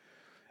here.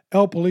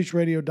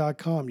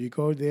 lpoliceradio.com. You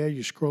go there,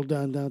 you scroll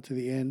down to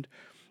the end,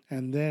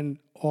 and then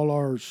all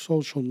our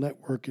social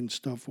networking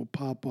stuff will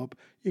pop up.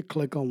 You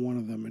click on one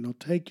of them, and it'll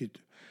take you to.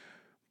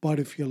 But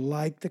if you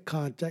like the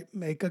content,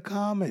 make a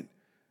comment,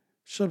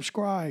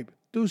 subscribe,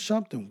 do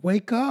something.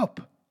 Wake up,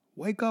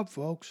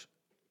 folks,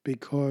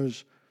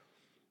 because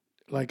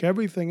like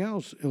everything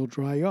else, it'll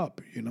dry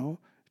up.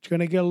 It's going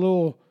to get a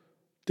little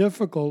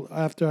difficult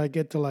after I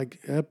get to like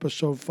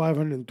episode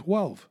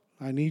 512.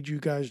 I need you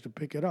guys to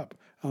pick it up.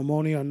 I'm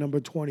only on number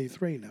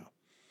 23 now.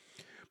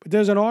 But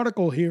there's an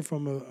article here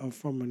from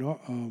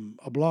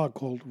a blog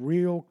called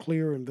Real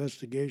Clear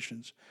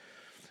Investigations.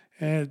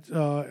 And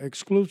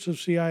exclusive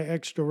CIA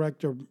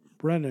ex-director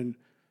Brennan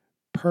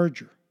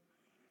perjury.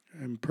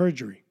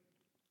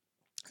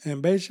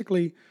 And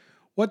basically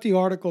what the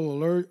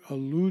article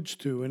alludes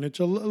to, and it's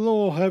a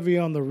little heavy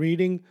on the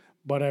reading,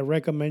 but I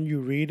recommend you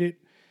read it.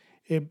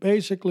 It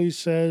basically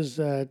says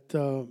that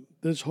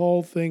this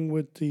whole thing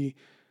with the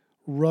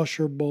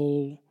Russia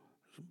Bowl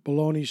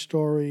baloney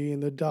story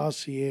and the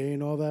dossier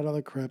and all that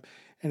other crap,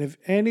 and if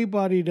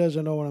anybody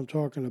doesn't know what I'm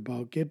talking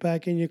about, get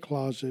back in your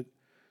closet,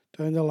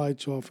 turn the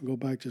lights off, and go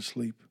back to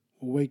sleep.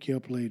 We'll wake you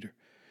up later.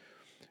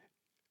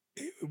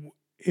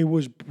 It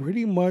was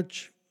pretty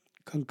much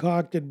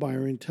concocted by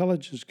our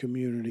intelligence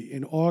community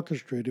and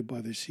orchestrated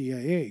by the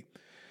CIA.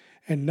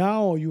 And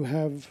now you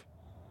have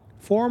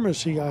former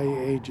CIA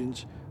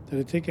agents that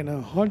are taking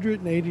a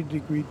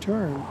 180-degree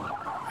turn,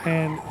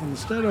 and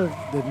instead of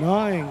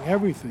denying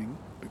everything,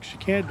 because you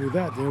can't do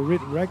that, there are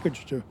written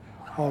records to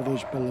all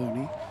this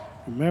baloney.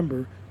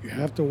 Remember, you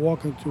have to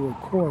walk into a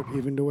court,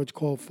 even though it's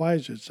called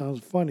FISA. It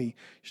sounds funny.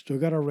 You still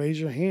got to raise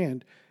your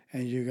hand,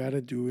 and you got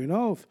to do an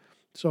oath.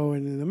 So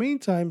in the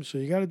meantime,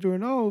 you got to do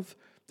an oath.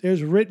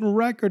 There's written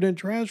record and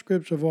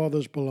transcripts of all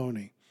this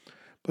baloney.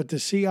 But the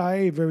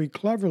CIA very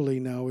cleverly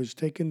now is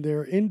taking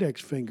their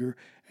index finger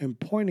and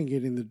pointing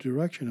it in the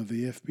direction of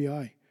the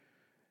FBI,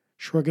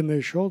 shrugging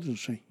their shoulders and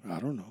saying, I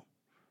don't know.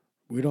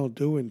 We don't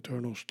do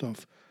internal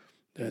stuff.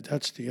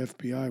 That's the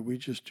FBI. We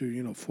just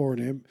do,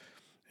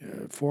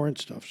 foreign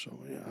stuff. So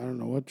I don't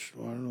know what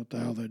the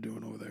hell they're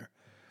doing over there.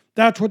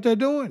 That's what they're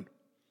doing.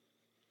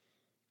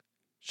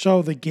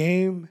 So the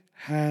game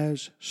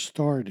has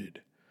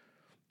started.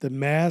 The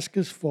mask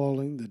is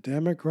falling. The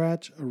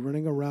Democrats are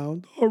running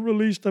around. Oh,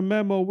 release the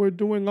memo. We're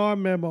doing our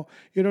memo.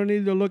 You don't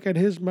need to look at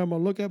his memo.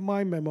 Look at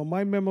my memo.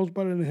 My memo's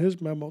better than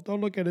his memo.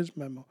 Don't look at his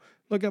memo.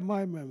 Look at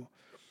my memo.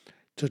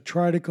 To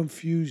try to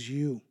confuse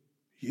you,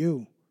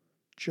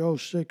 Joe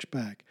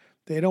Sixpack.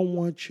 They don't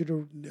want you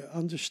to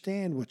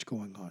understand what's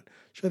going on.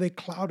 So they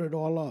cloud it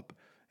all up.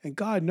 And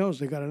God knows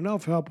they got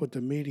enough help with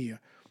the media.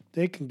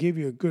 They can give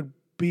you a good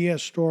BS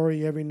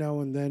story every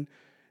now and then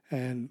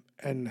and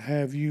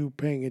have you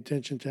paying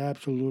attention to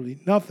absolutely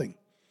nothing.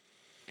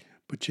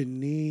 But you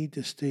need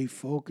to stay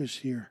focused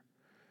here.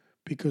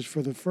 Because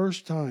for the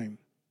first time,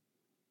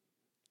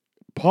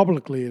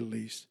 publicly at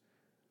least,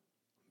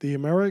 the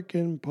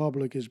American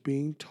public is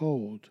being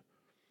told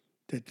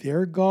that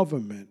their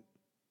government,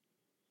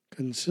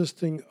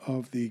 consisting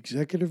of the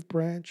executive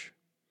branch,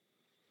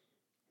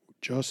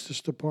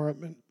 Justice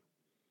Department,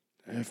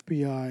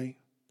 FBI,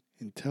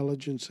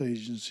 intelligence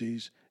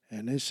agencies,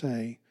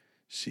 NSA,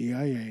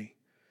 CIA,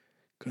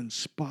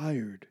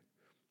 conspired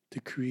to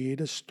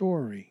create a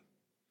story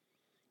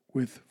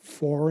with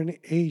foreign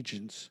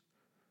agents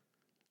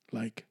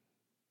like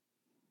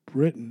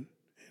Britain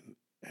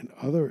and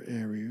other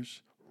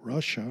areas,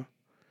 Russia,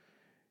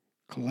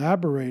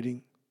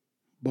 collaborating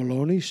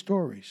baloney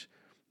stories.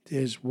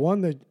 There's one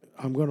that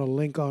I'm going to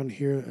link on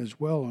here as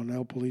well on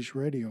El Police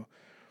Radio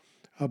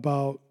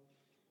about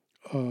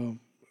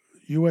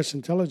U.S.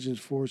 intelligence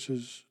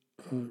forces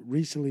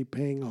recently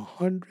paying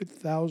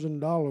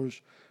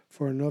 $100,000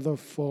 for another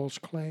false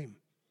claim.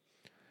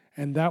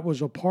 And that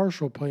was a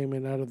partial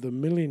payment out of the $1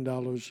 million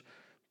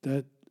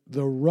that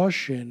the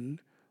Russian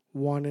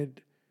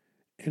wanted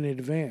in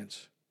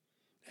advance.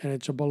 And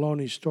it's a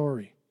baloney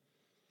story.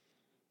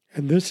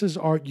 And this is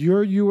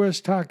your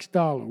U.S. tax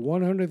dollar,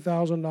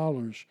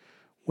 $100,000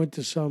 went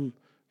to some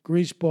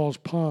greaseball's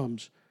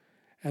palms,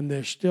 and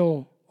they're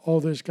still owe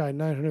this guy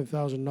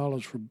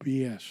 $900,000 for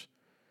BS.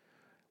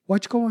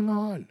 What's going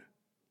on?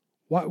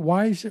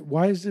 Why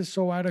is this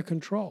so out of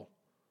control?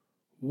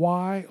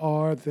 Why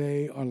are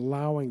they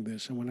allowing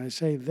this? And when I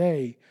say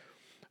they,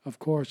 of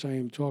course, I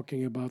am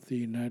talking about the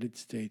United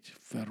States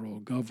federal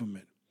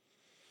government.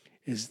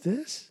 Is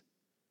this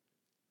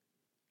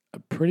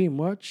pretty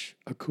much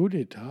a coup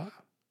d'etat?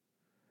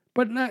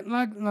 But not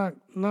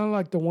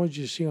like the ones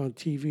you see on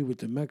TV with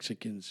the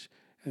Mexicans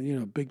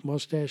and, big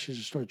mustaches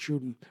and start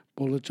shooting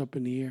bullets up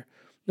in the air.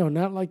 No,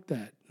 not like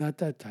that. Not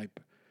that type.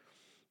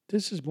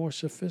 This is more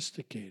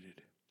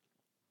sophisticated.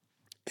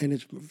 And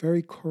it's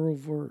very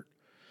covert.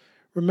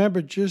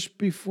 Remember, just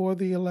before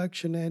the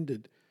election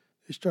ended,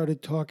 they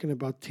started talking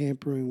about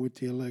tampering with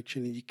the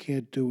election and you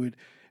can't do it.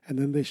 And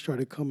then they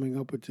started coming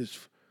up with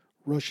this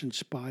Russian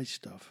spy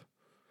stuff.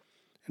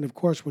 And of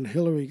course, when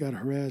Hillary got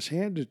her ass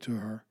handed to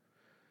her,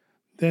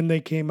 then they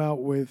came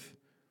out with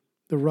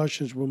the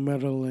Russians were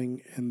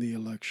meddling in the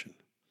election.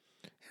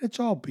 And it's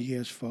all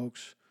BS,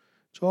 folks.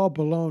 It's all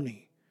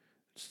baloney.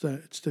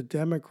 It's the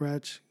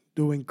Democrats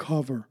doing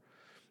cover.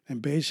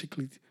 And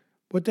basically,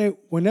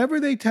 whenever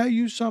they tell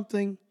you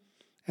something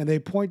and they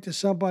point to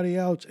somebody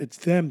else, it's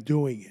them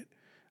doing it.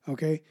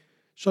 Okay?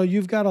 So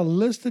you've got a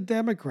list of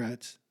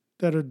Democrats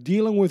that are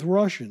dealing with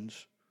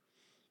Russians.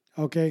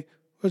 Okay?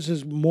 What's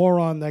this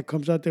moron that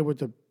comes out there with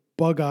the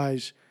bug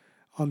eyes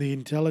on the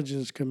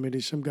Intelligence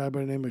Committee, some guy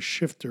by the name of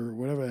Shifter or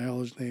whatever the hell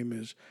his name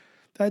is.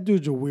 That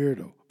dude's a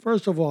weirdo.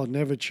 First of all,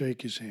 never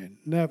shake his hand.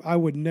 I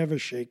would never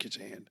shake his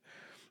hand.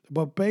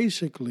 But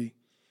basically,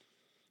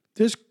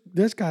 this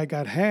guy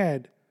got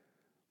had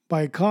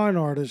by a con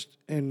artist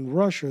in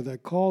Russia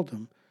that called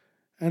him.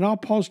 And I'll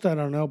post that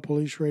on El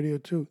Police Radio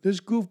too.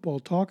 This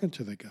goofball talking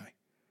to the guy.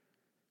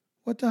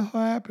 What the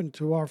hell happened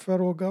to our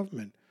federal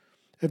government?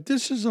 If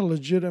this is a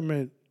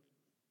legitimate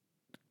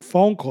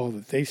phone call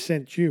that they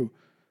sent you,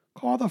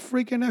 call the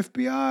freaking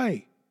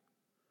FBI.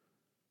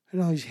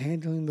 He's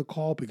handling the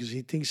call because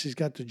he thinks he's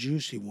got the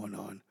juicy one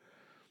on.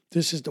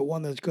 This is the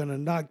one that's going to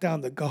knock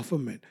down the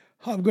government.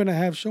 I'm going to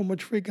have so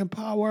much freaking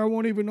power, I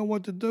won't even know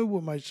what to do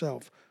with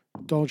myself.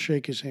 Don't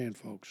shake his hand,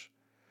 folks.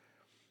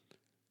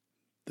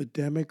 The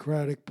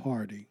Democratic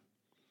Party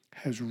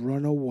has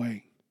run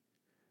away.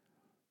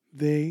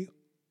 They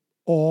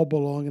all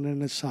belong in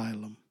an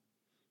asylum.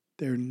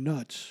 They're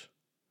nuts.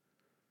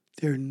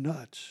 They're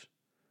nuts.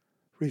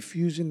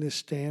 Refusing to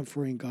stand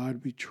for In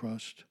God We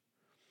Trust.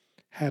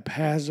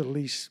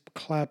 Haphazardly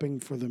clapping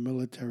for the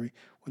military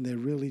when they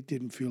really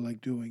didn't feel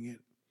like doing it.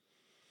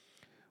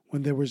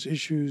 When there was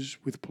issues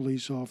with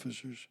police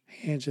officers,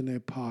 hands in their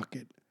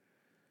pocket.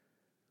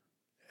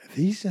 Are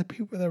these the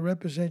people that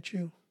represent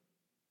you?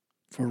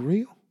 For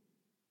real?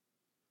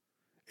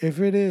 If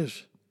it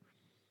is,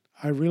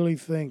 I really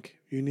think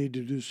you need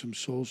to do some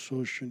soul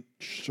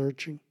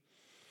searching.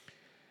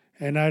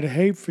 And I'd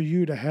hate for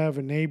you to have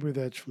a neighbor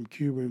that's from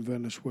Cuba and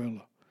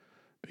Venezuela,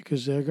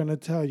 because they're going to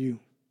tell you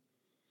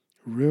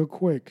real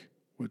quick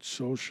what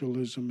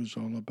socialism is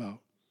all about.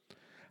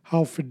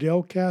 How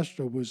Fidel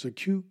Castro was a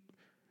cute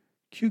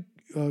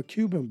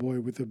Cuban boy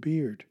with a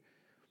beard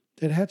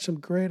that had some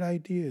great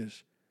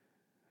ideas.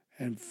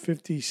 And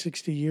 50,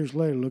 60 years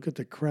later, look at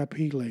the crap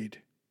he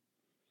laid.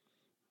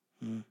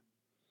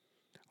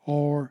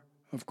 or,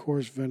 of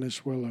course,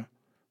 Venezuela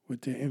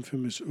with their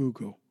infamous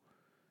Hugo.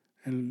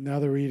 And now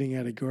they're eating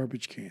out of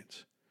garbage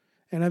cans.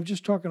 And I'm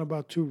just talking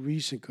about two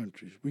recent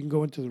countries. We can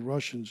go into the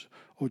Russians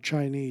or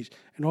Chinese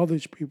and all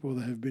these people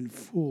that have been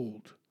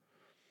fooled.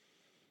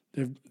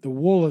 The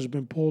wool has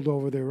been pulled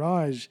over their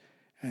eyes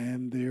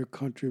and their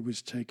country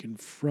was taken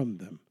from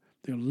them.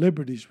 Their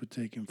liberties were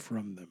taken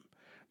from them.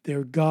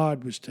 Their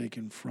God was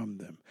taken from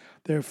them.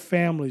 Their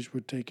families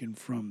were taken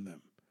from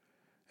them.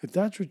 If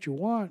that's what you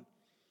want,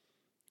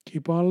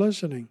 keep on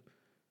listening.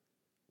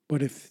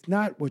 But if it's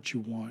not what you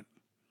want,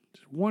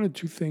 there's one or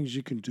two things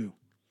you can do.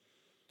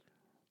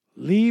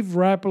 Leave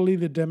rapidly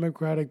the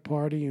Democratic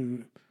Party,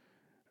 and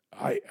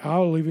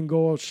I'll even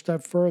go a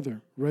step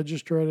further.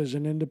 Register it as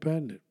an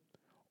independent.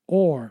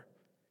 Or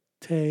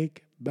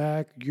take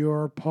back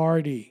your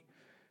party.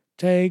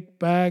 Take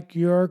back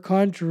your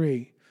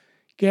country.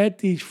 Get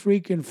these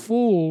freaking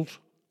fools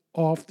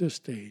off the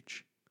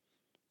stage.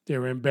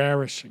 They're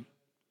embarrassing.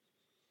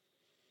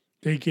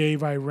 They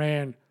gave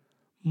Iran,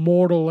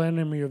 mortal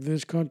enemy of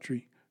this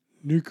country,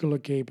 nuclear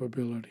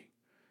capability.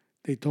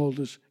 They told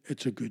us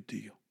it's a good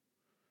deal.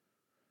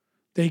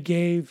 They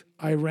gave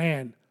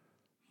Iran,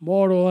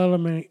 mortal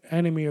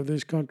enemy of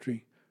this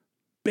country,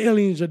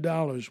 billions of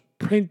dollars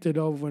printed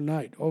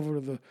overnight over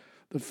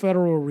the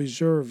Federal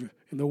Reserve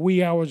in the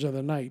wee hours of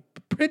the night.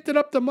 Printed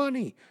up the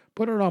money,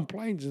 put it on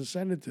planes and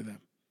send it to them.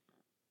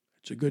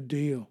 It's a good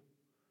deal.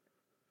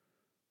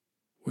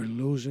 We're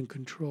losing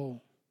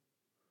control.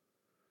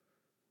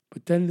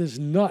 But then this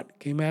nut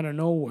came out of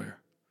nowhere,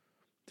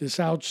 this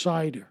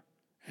outsider,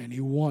 and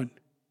he won.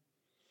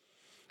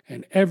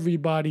 And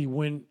everybody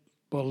went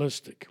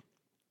ballistic.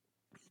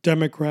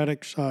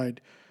 Democratic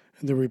side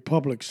and the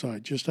Republic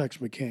side, just ex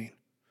McCain.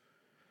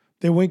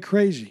 They went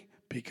crazy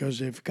because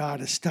they've got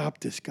to stop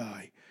this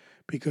guy,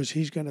 because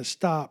he's going to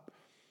stop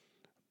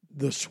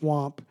the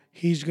swamp,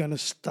 he's going to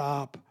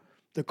stop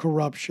the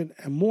corruption,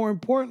 and more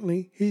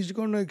importantly, he's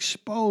going to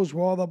expose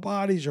where all the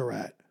bodies are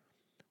at.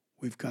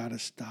 We've got to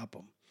stop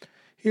him.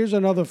 Here's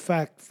another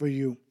fact for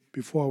you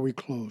before we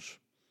close.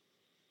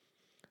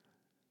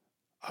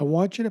 I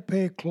want you to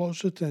pay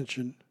close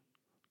attention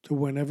to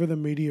whenever the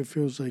media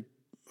feels like,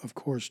 of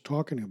course,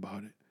 talking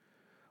about it.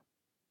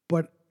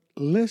 But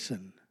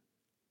listen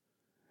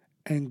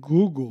and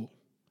Google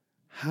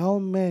how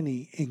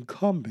many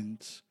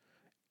incumbents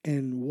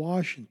in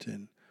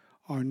Washington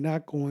are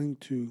not going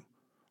to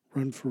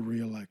run for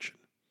re-election.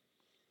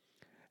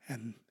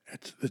 And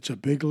it's a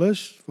big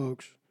list,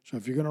 folks. So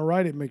if you're going to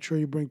write it, make sure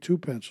you bring 2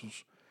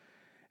 pencils.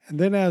 And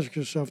then ask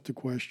yourself the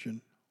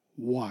question,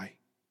 why?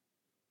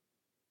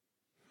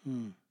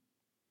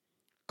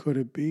 Could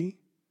it be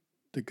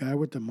the guy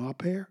with the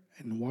mop hair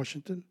in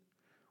Washington,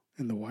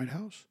 in the White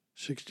House,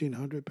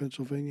 1600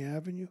 Pennsylvania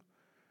Avenue?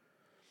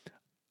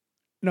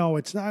 No,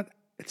 it's not.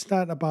 It's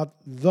not about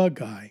the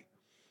guy.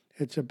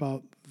 It's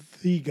about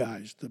the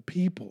guys, the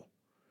people,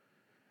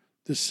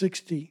 the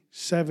 60,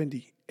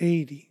 70,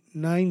 80,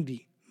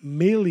 90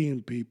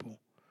 million people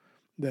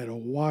that are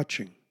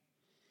watching.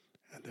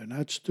 And they're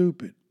not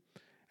stupid.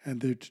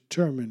 And they're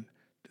determined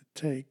to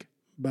take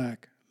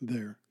back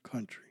their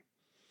country.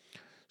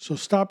 So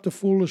stop the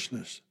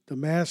foolishness. The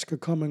masks are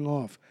coming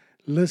off.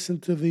 Listen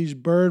to these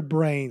bird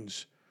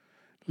brains.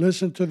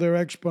 Listen to their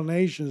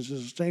explanations.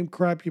 It's the same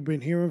crap you've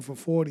been hearing for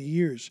 40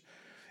 years.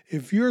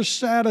 If you're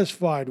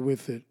satisfied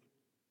with it,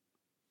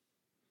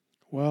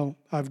 well,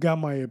 I've got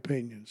my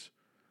opinions.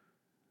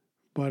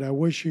 But I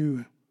wish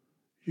you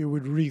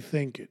would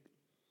rethink it.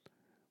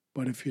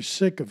 But if you're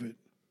sick of it,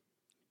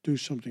 do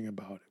something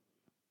about it.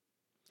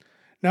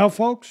 Now,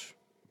 folks,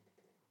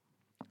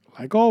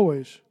 like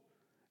always,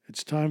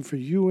 it's time for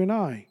you and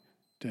I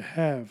to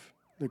have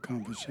the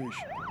conversation.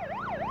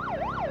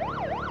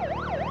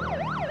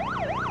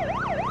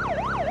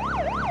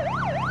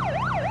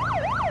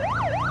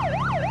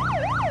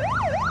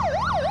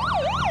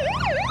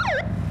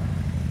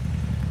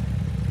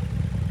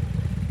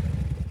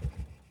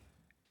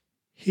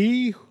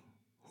 He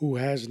who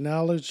has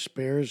knowledge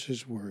spares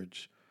his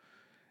words,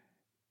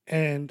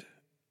 and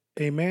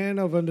a man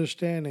of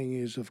understanding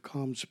is of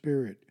calm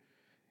spirit.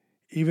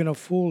 Even a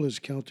fool is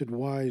counted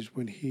wise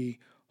when he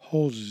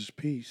holds his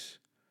peace.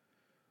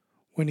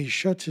 When he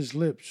shuts his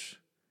lips,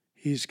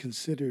 he is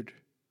considered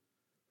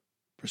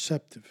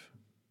perceptive.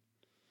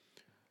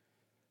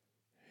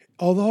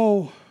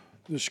 Although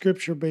the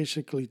scripture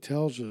basically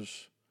tells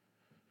us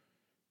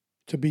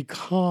to be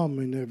calm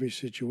in every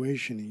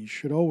situation, and you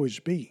should always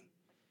be.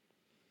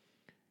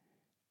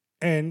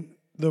 And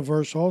the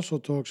verse also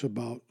talks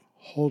about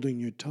holding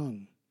your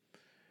tongue.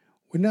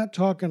 We're not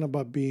talking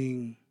about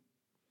being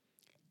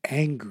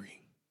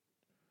angry,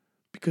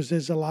 because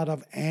there's a lot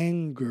of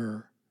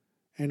anger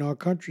in our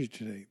country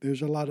today.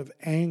 There's a lot of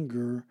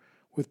anger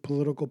with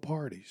political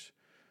parties.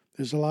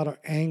 There's a lot of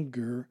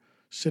anger,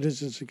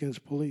 citizens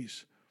against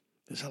police.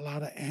 There's a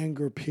lot of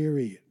anger,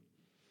 period.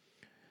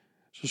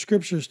 So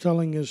Scripture is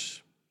telling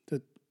us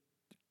that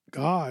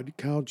God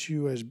counts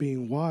you as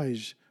being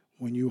wise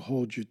when you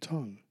hold your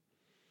tongue.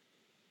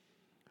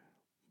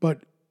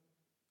 But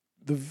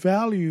the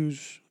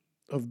values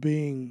of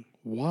being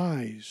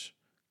wise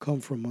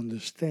come from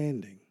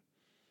understanding.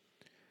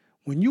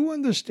 When you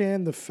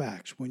understand the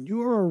facts, when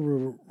you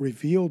are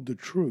revealed the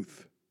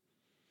truth,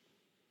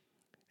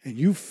 and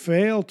you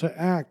fail to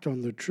act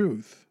on the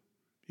truth,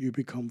 you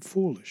become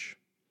foolish.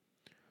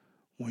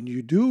 When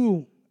you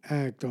do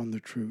act on the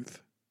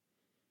truth,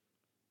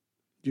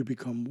 you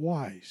become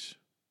wise.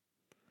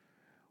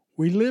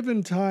 We live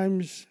in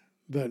times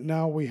that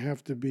now we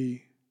have to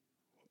be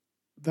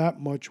that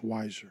much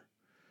wiser,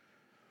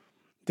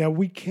 that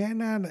we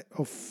cannot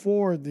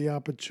afford the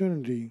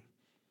opportunity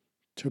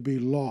to be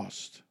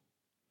lost.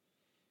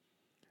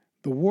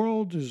 The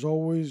world is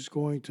always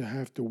going to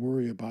have to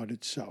worry about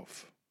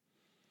itself.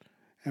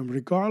 And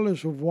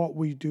regardless of what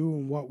we do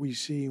and what we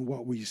see and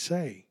what we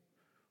say,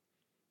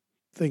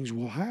 things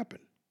will happen.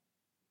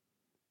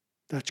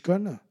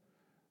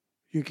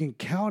 You can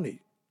count it.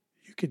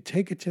 You can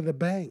take it to the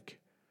bank.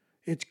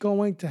 It's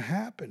going to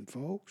happen,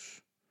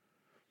 folks.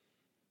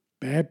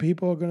 Bad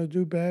people are going to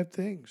do bad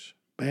things.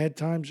 Bad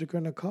times are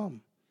going to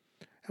come.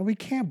 And we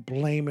can't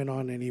blame it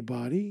on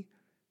anybody.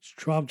 It's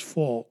Trump's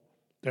fault.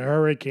 The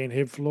hurricane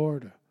hit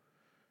Florida.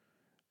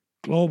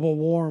 Global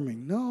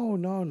warming.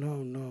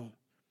 No.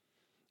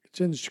 It's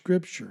in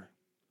Scripture.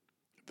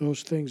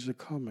 Those things are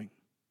coming.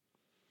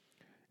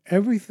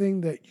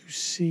 Everything that you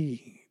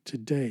see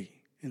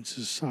today in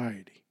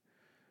society,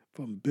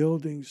 from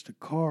buildings to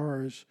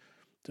cars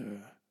to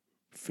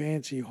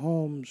fancy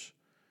homes,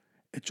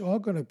 it's all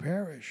going to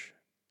perish.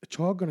 It's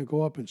all going to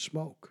go up in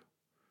smoke.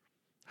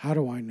 How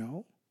do I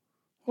know?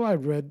 Well, I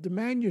read the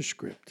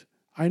manuscript.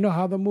 I know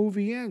how the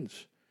movie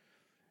ends.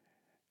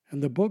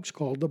 And the book's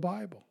called the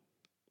Bible.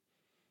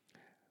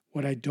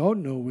 What I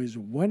don't know is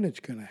when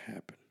it's going to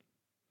happen.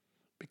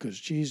 Because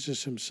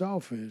Jesus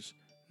himself is,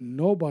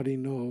 nobody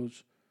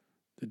knows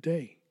the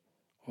day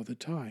or the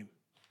time.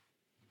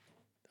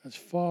 That's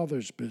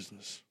Father's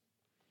business.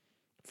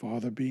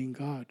 Father being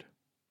God.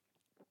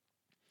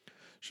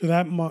 So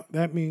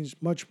that means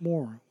much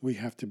more. We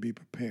have to be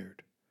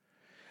prepared.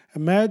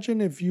 Imagine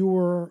if you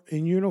were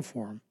in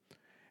uniform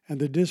and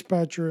the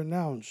dispatcher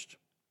announced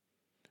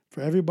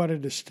for everybody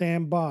to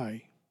stand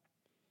by.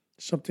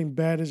 Something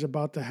bad is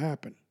about to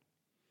happen.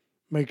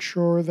 Make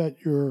sure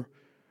that your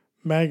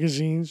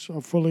magazines are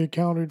fully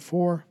accounted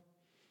for,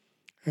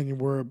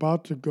 and we're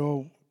about to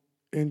go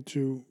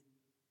into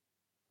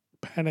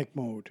panic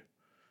mode.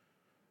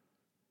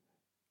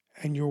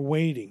 And you're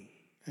waiting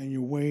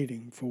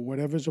for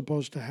whatever's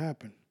supposed to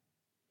happen.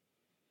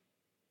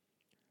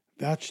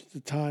 That's the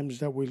times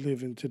that we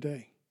live in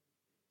today.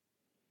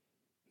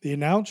 The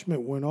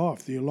announcement went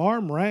off. The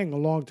alarm rang a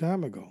long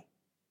time ago.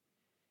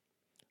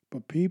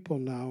 But people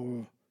now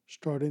are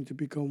starting to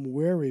become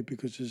wary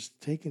because it's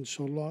taking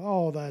so long.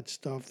 Oh, that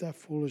stuff, that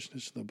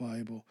foolishness in the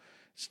Bible,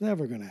 it's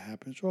never going to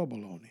happen. It's all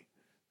baloney.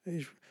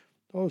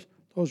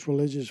 Those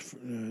religious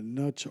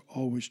nuts are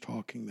always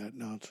talking that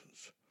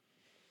nonsense.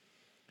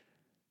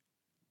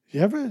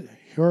 You ever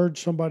heard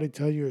somebody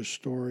tell you a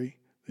story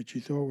that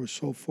you thought was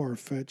so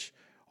far-fetched,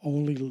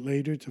 only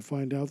later to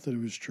find out that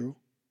it was true?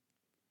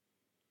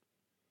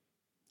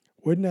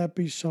 Wouldn't that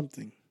be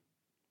something?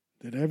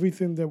 That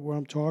everything that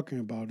I'm talking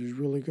about is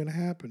really going to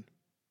happen.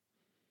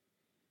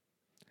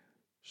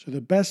 So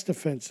the best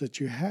defense that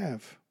you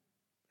have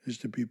is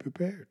to be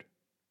prepared.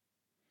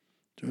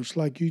 Just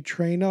like you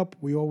train up,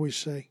 we always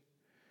say,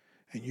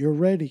 and you're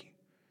ready.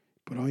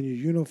 Put on your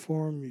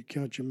uniform, you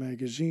count your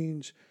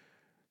magazines.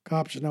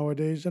 Cops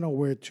nowadays, they don't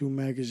wear 2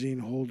 magazine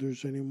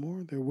holders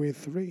anymore. They wear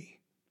 3.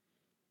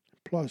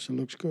 Plus, it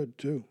looks good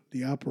too.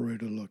 The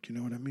operator look, you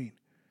know what I mean?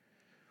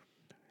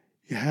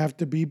 You have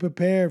to be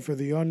prepared for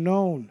the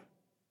unknown.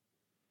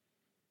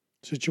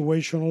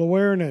 Situational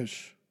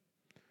awareness.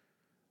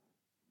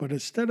 But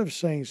instead of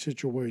saying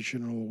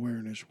situational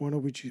awareness, why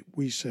don't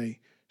we say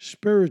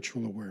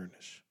spiritual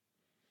awareness?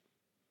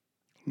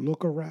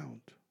 Look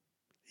around.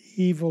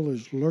 Evil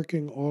is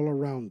lurking all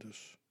around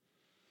us.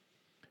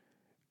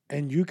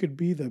 And you could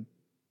be the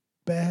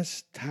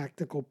best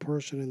tactical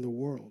person in the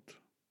world.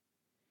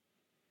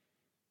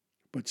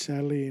 But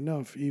sadly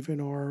enough, even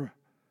our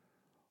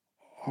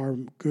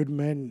good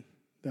men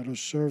that are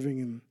serving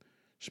in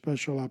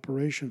special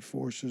operation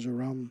forces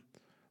around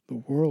the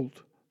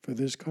world for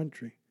this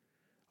country,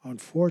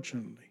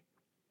 unfortunately,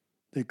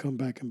 they come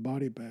back in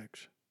body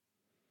bags,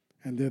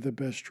 and they're the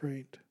best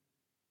trained.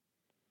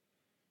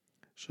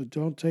 So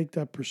don't take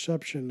that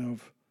perception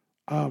of,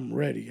 I'm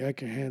ready, I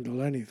can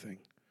handle anything.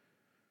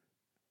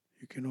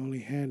 You can only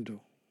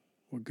handle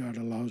what God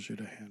allows you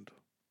to handle.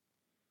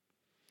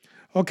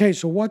 Okay,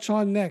 so what's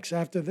on next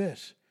after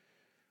this?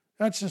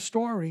 That's the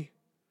story,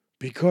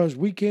 because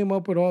we came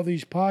up with all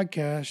these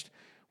podcasts.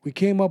 We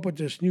came up with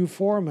this new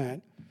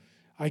format.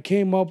 I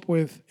came up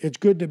with It's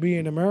Good to Be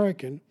an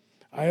American.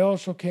 I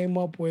also came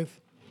up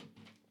with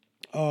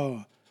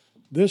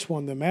this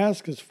one, The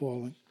Mask is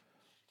Falling.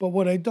 But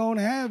what I don't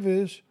have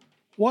is,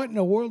 what in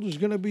the world is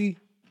going to be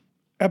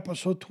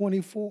episode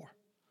 24?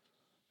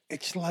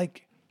 It's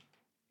like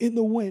in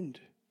the wind.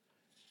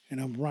 And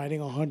I'm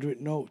writing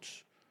 100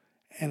 notes.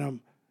 And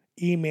I'm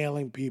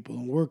emailing people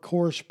and we're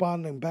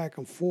corresponding back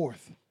and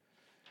forth.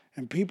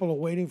 And people are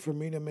waiting for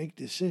me to make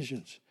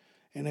decisions.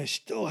 And I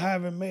still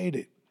haven't made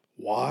it.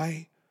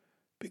 Why?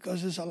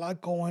 Because there's a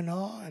lot going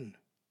on.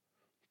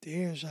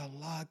 There's a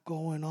lot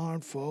going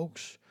on,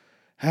 folks.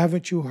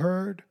 Haven't you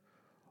heard?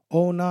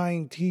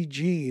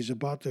 O9TG is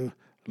about to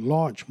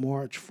launch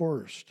March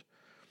 1st.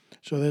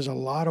 So there's a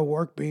lot of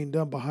work being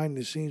done behind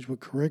the scenes with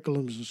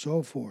curriculums and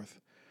so forth.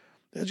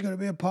 There's going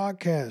to be a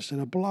podcast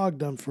and a blog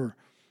done for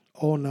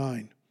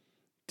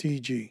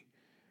O9TG.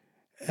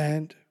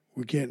 And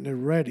we're getting it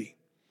ready.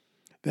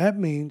 That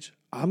means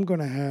I'm going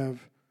to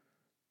have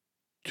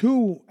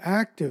 2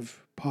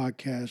 active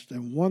podcasts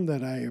and 1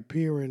 that I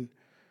appear in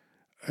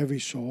every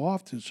so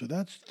often. So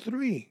that's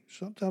 3.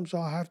 Sometimes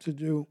I'll have to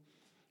do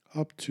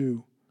up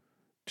to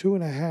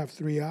 2.5,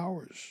 3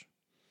 hours.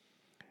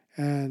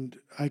 And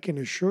I can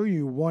assure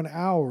you 1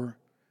 hour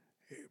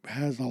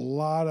has a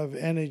lot of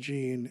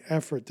energy and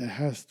effort that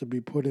has to be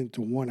put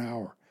into 1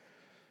 hour.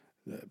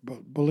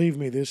 But believe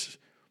me,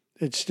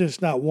 it's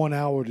just not 1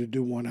 hour to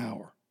do 1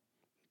 hour.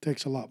 It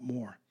takes a lot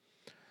more.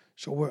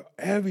 So where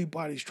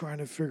everybody's trying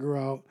to figure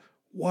out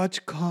what's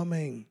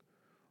coming,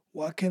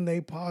 what can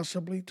they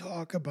possibly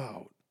talk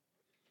about?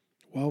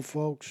 Well,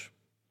 folks,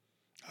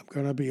 I'm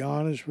going to be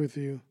honest with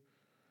you.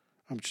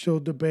 I'm still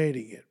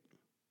debating it.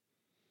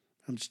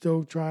 I'm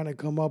still trying to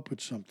come up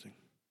with something.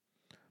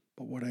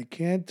 But what I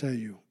can tell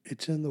you,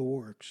 it's in the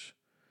works.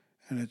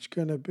 And it's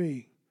going to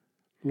be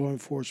law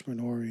enforcement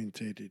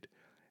orientated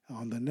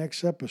on the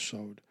next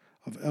episode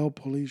of El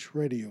Police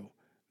Radio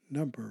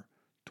number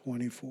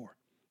 24.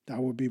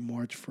 That will be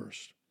March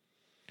 1st.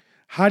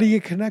 How do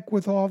you connect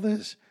with all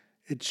this?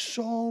 It's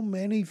so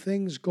many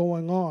things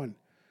going on.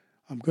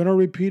 I'm going to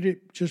repeat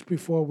it just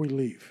before we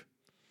leave.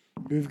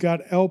 We've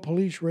got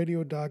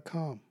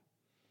lpoliceradio.com.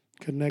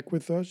 Connect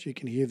with us. You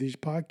can hear these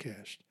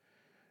podcasts.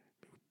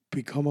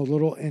 Become a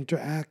little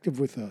interactive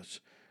with us.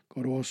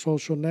 Go to our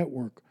social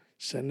network.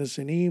 Send us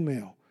an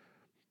email.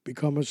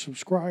 Become a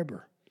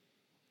subscriber.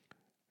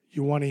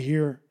 You want to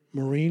hear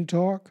Marine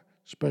talk,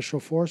 Special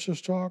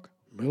Forces talk,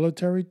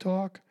 military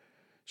talk,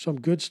 some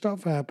good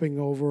stuff happening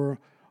over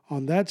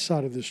on that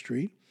side of the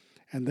street,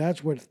 and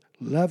that's with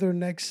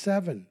Leatherneck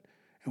 7.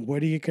 And where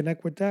do you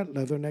connect with that?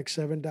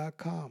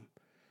 Leatherneck7.com.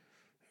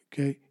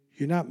 Okay?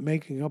 You're not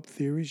making up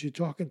theories. You're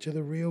talking to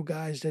the real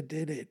guys that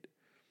did it.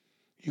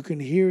 You can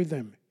hear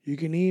them. You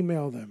can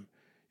email them.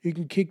 You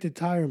can kick the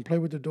tire and play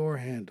with the door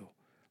handle.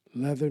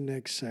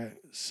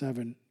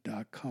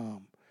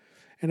 Leatherneck7.com.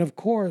 And of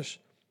course,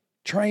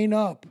 train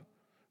up.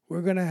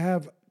 We're going to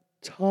have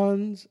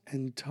tons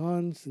and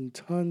tons and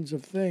tons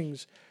of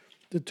things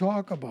to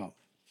talk about.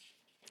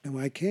 And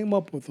I came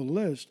up with a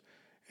list,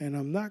 and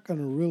I'm not going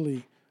to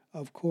really,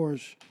 of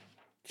course,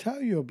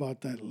 tell you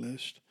about that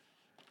list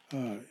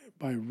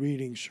by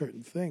reading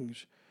certain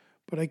things.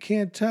 But I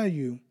can tell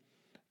you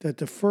that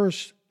the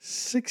first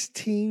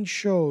 16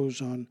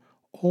 shows on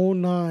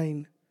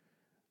O9TG,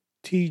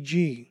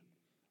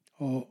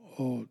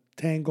 or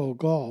Tango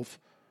Golf,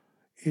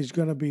 is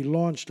going to be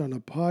launched on a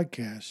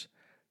podcast.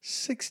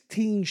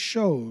 16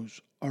 shows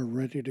are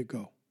ready to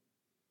go.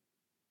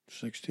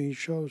 16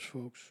 shows,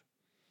 folks.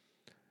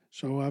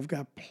 So I've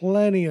got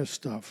plenty of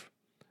stuff.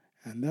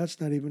 And that's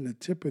not even the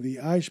tip of the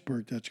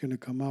iceberg that's going to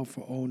come out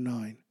for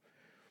O9.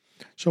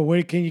 So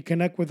where can you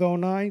connect with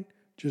O9?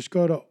 Just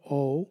go to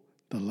O,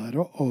 the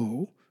letter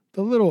O,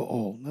 the little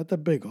O, not the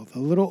big O, the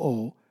little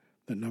O,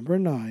 the number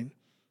 9,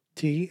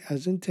 T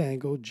as in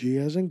tango, G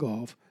as in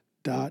golf,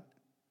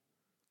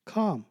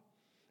 .com.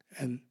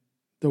 And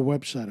the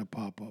website will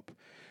pop up.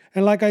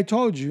 And like I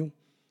told you,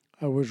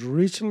 I was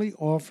recently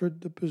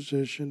offered the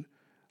position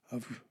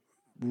of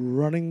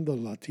running the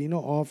Latino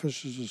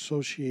Officers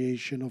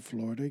Association of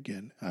Florida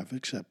again. I've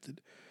accepted.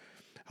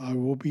 I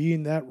will be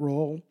in that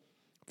role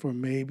for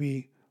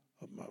maybe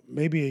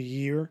a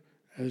year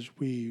as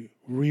we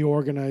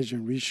reorganize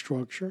and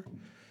restructure.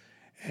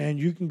 And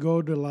you can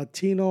go to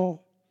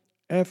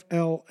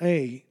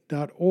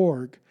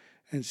latinofla.org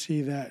and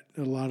see that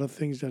a lot of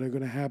things that are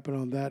going to happen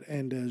on that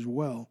end as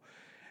well.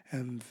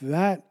 And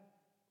that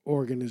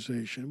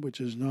organization, which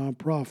is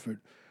nonprofit,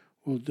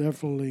 will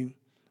definitely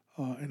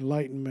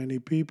enlighten many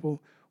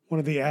people. One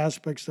of the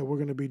aspects that we're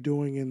going to be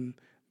doing in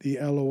the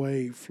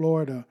LOA,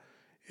 Florida,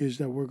 is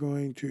that we're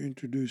going to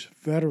introduce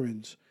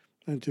veterans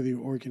into the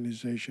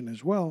organization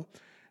as well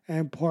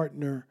and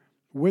partner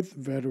with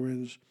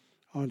veterans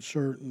on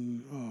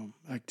certain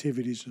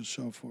activities and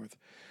so forth.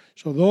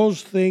 So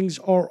those things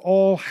are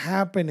all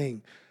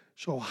happening.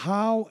 So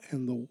how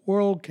in the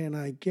world can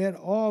I get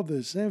all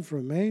this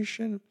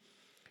information?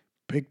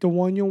 Pick the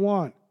one you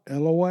want.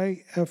 LOA,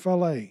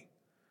 FLA,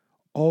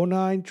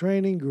 O9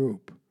 Training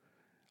Group,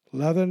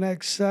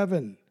 Leatherneck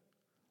 7,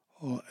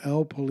 or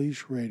El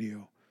Police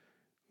Radio.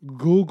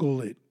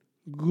 Google it.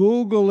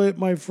 Google it,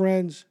 my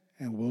friends,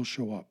 and we'll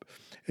show up.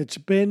 It's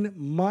been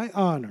my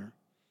honor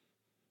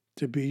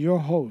to be your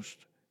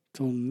host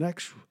till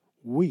next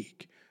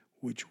week,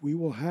 which we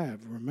will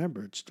have.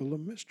 Remember, it's still a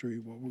mystery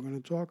what we're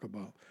going to talk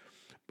about.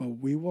 But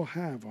we will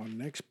have our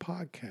next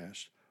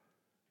podcast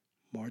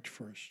March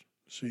 1st.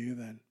 See you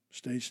then.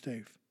 Stay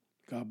safe.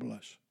 God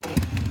bless.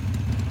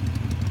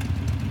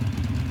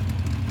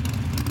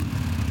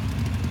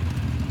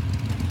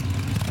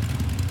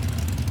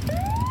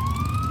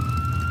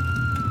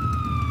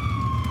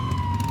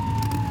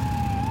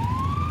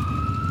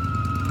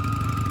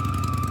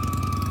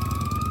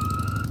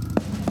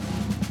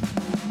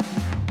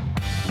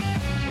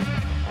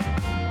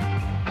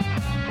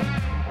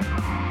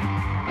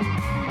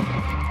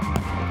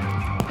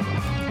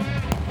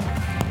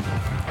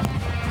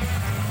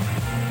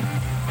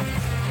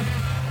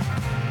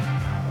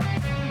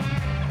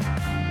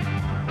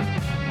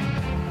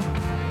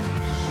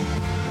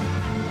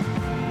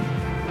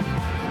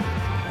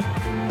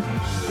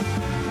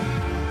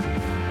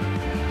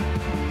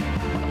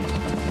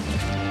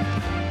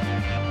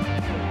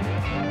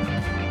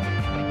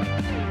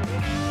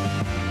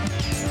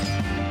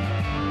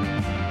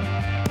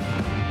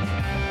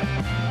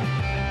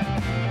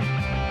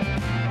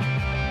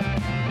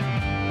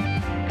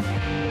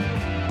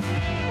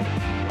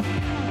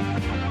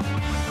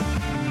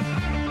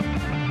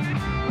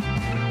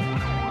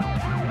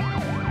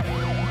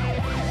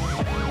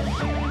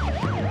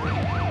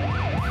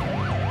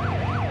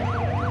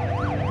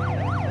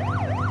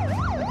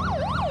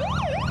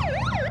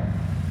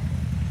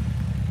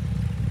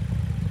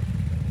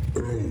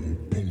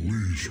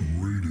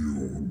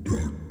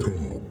 LPoliceRadio.com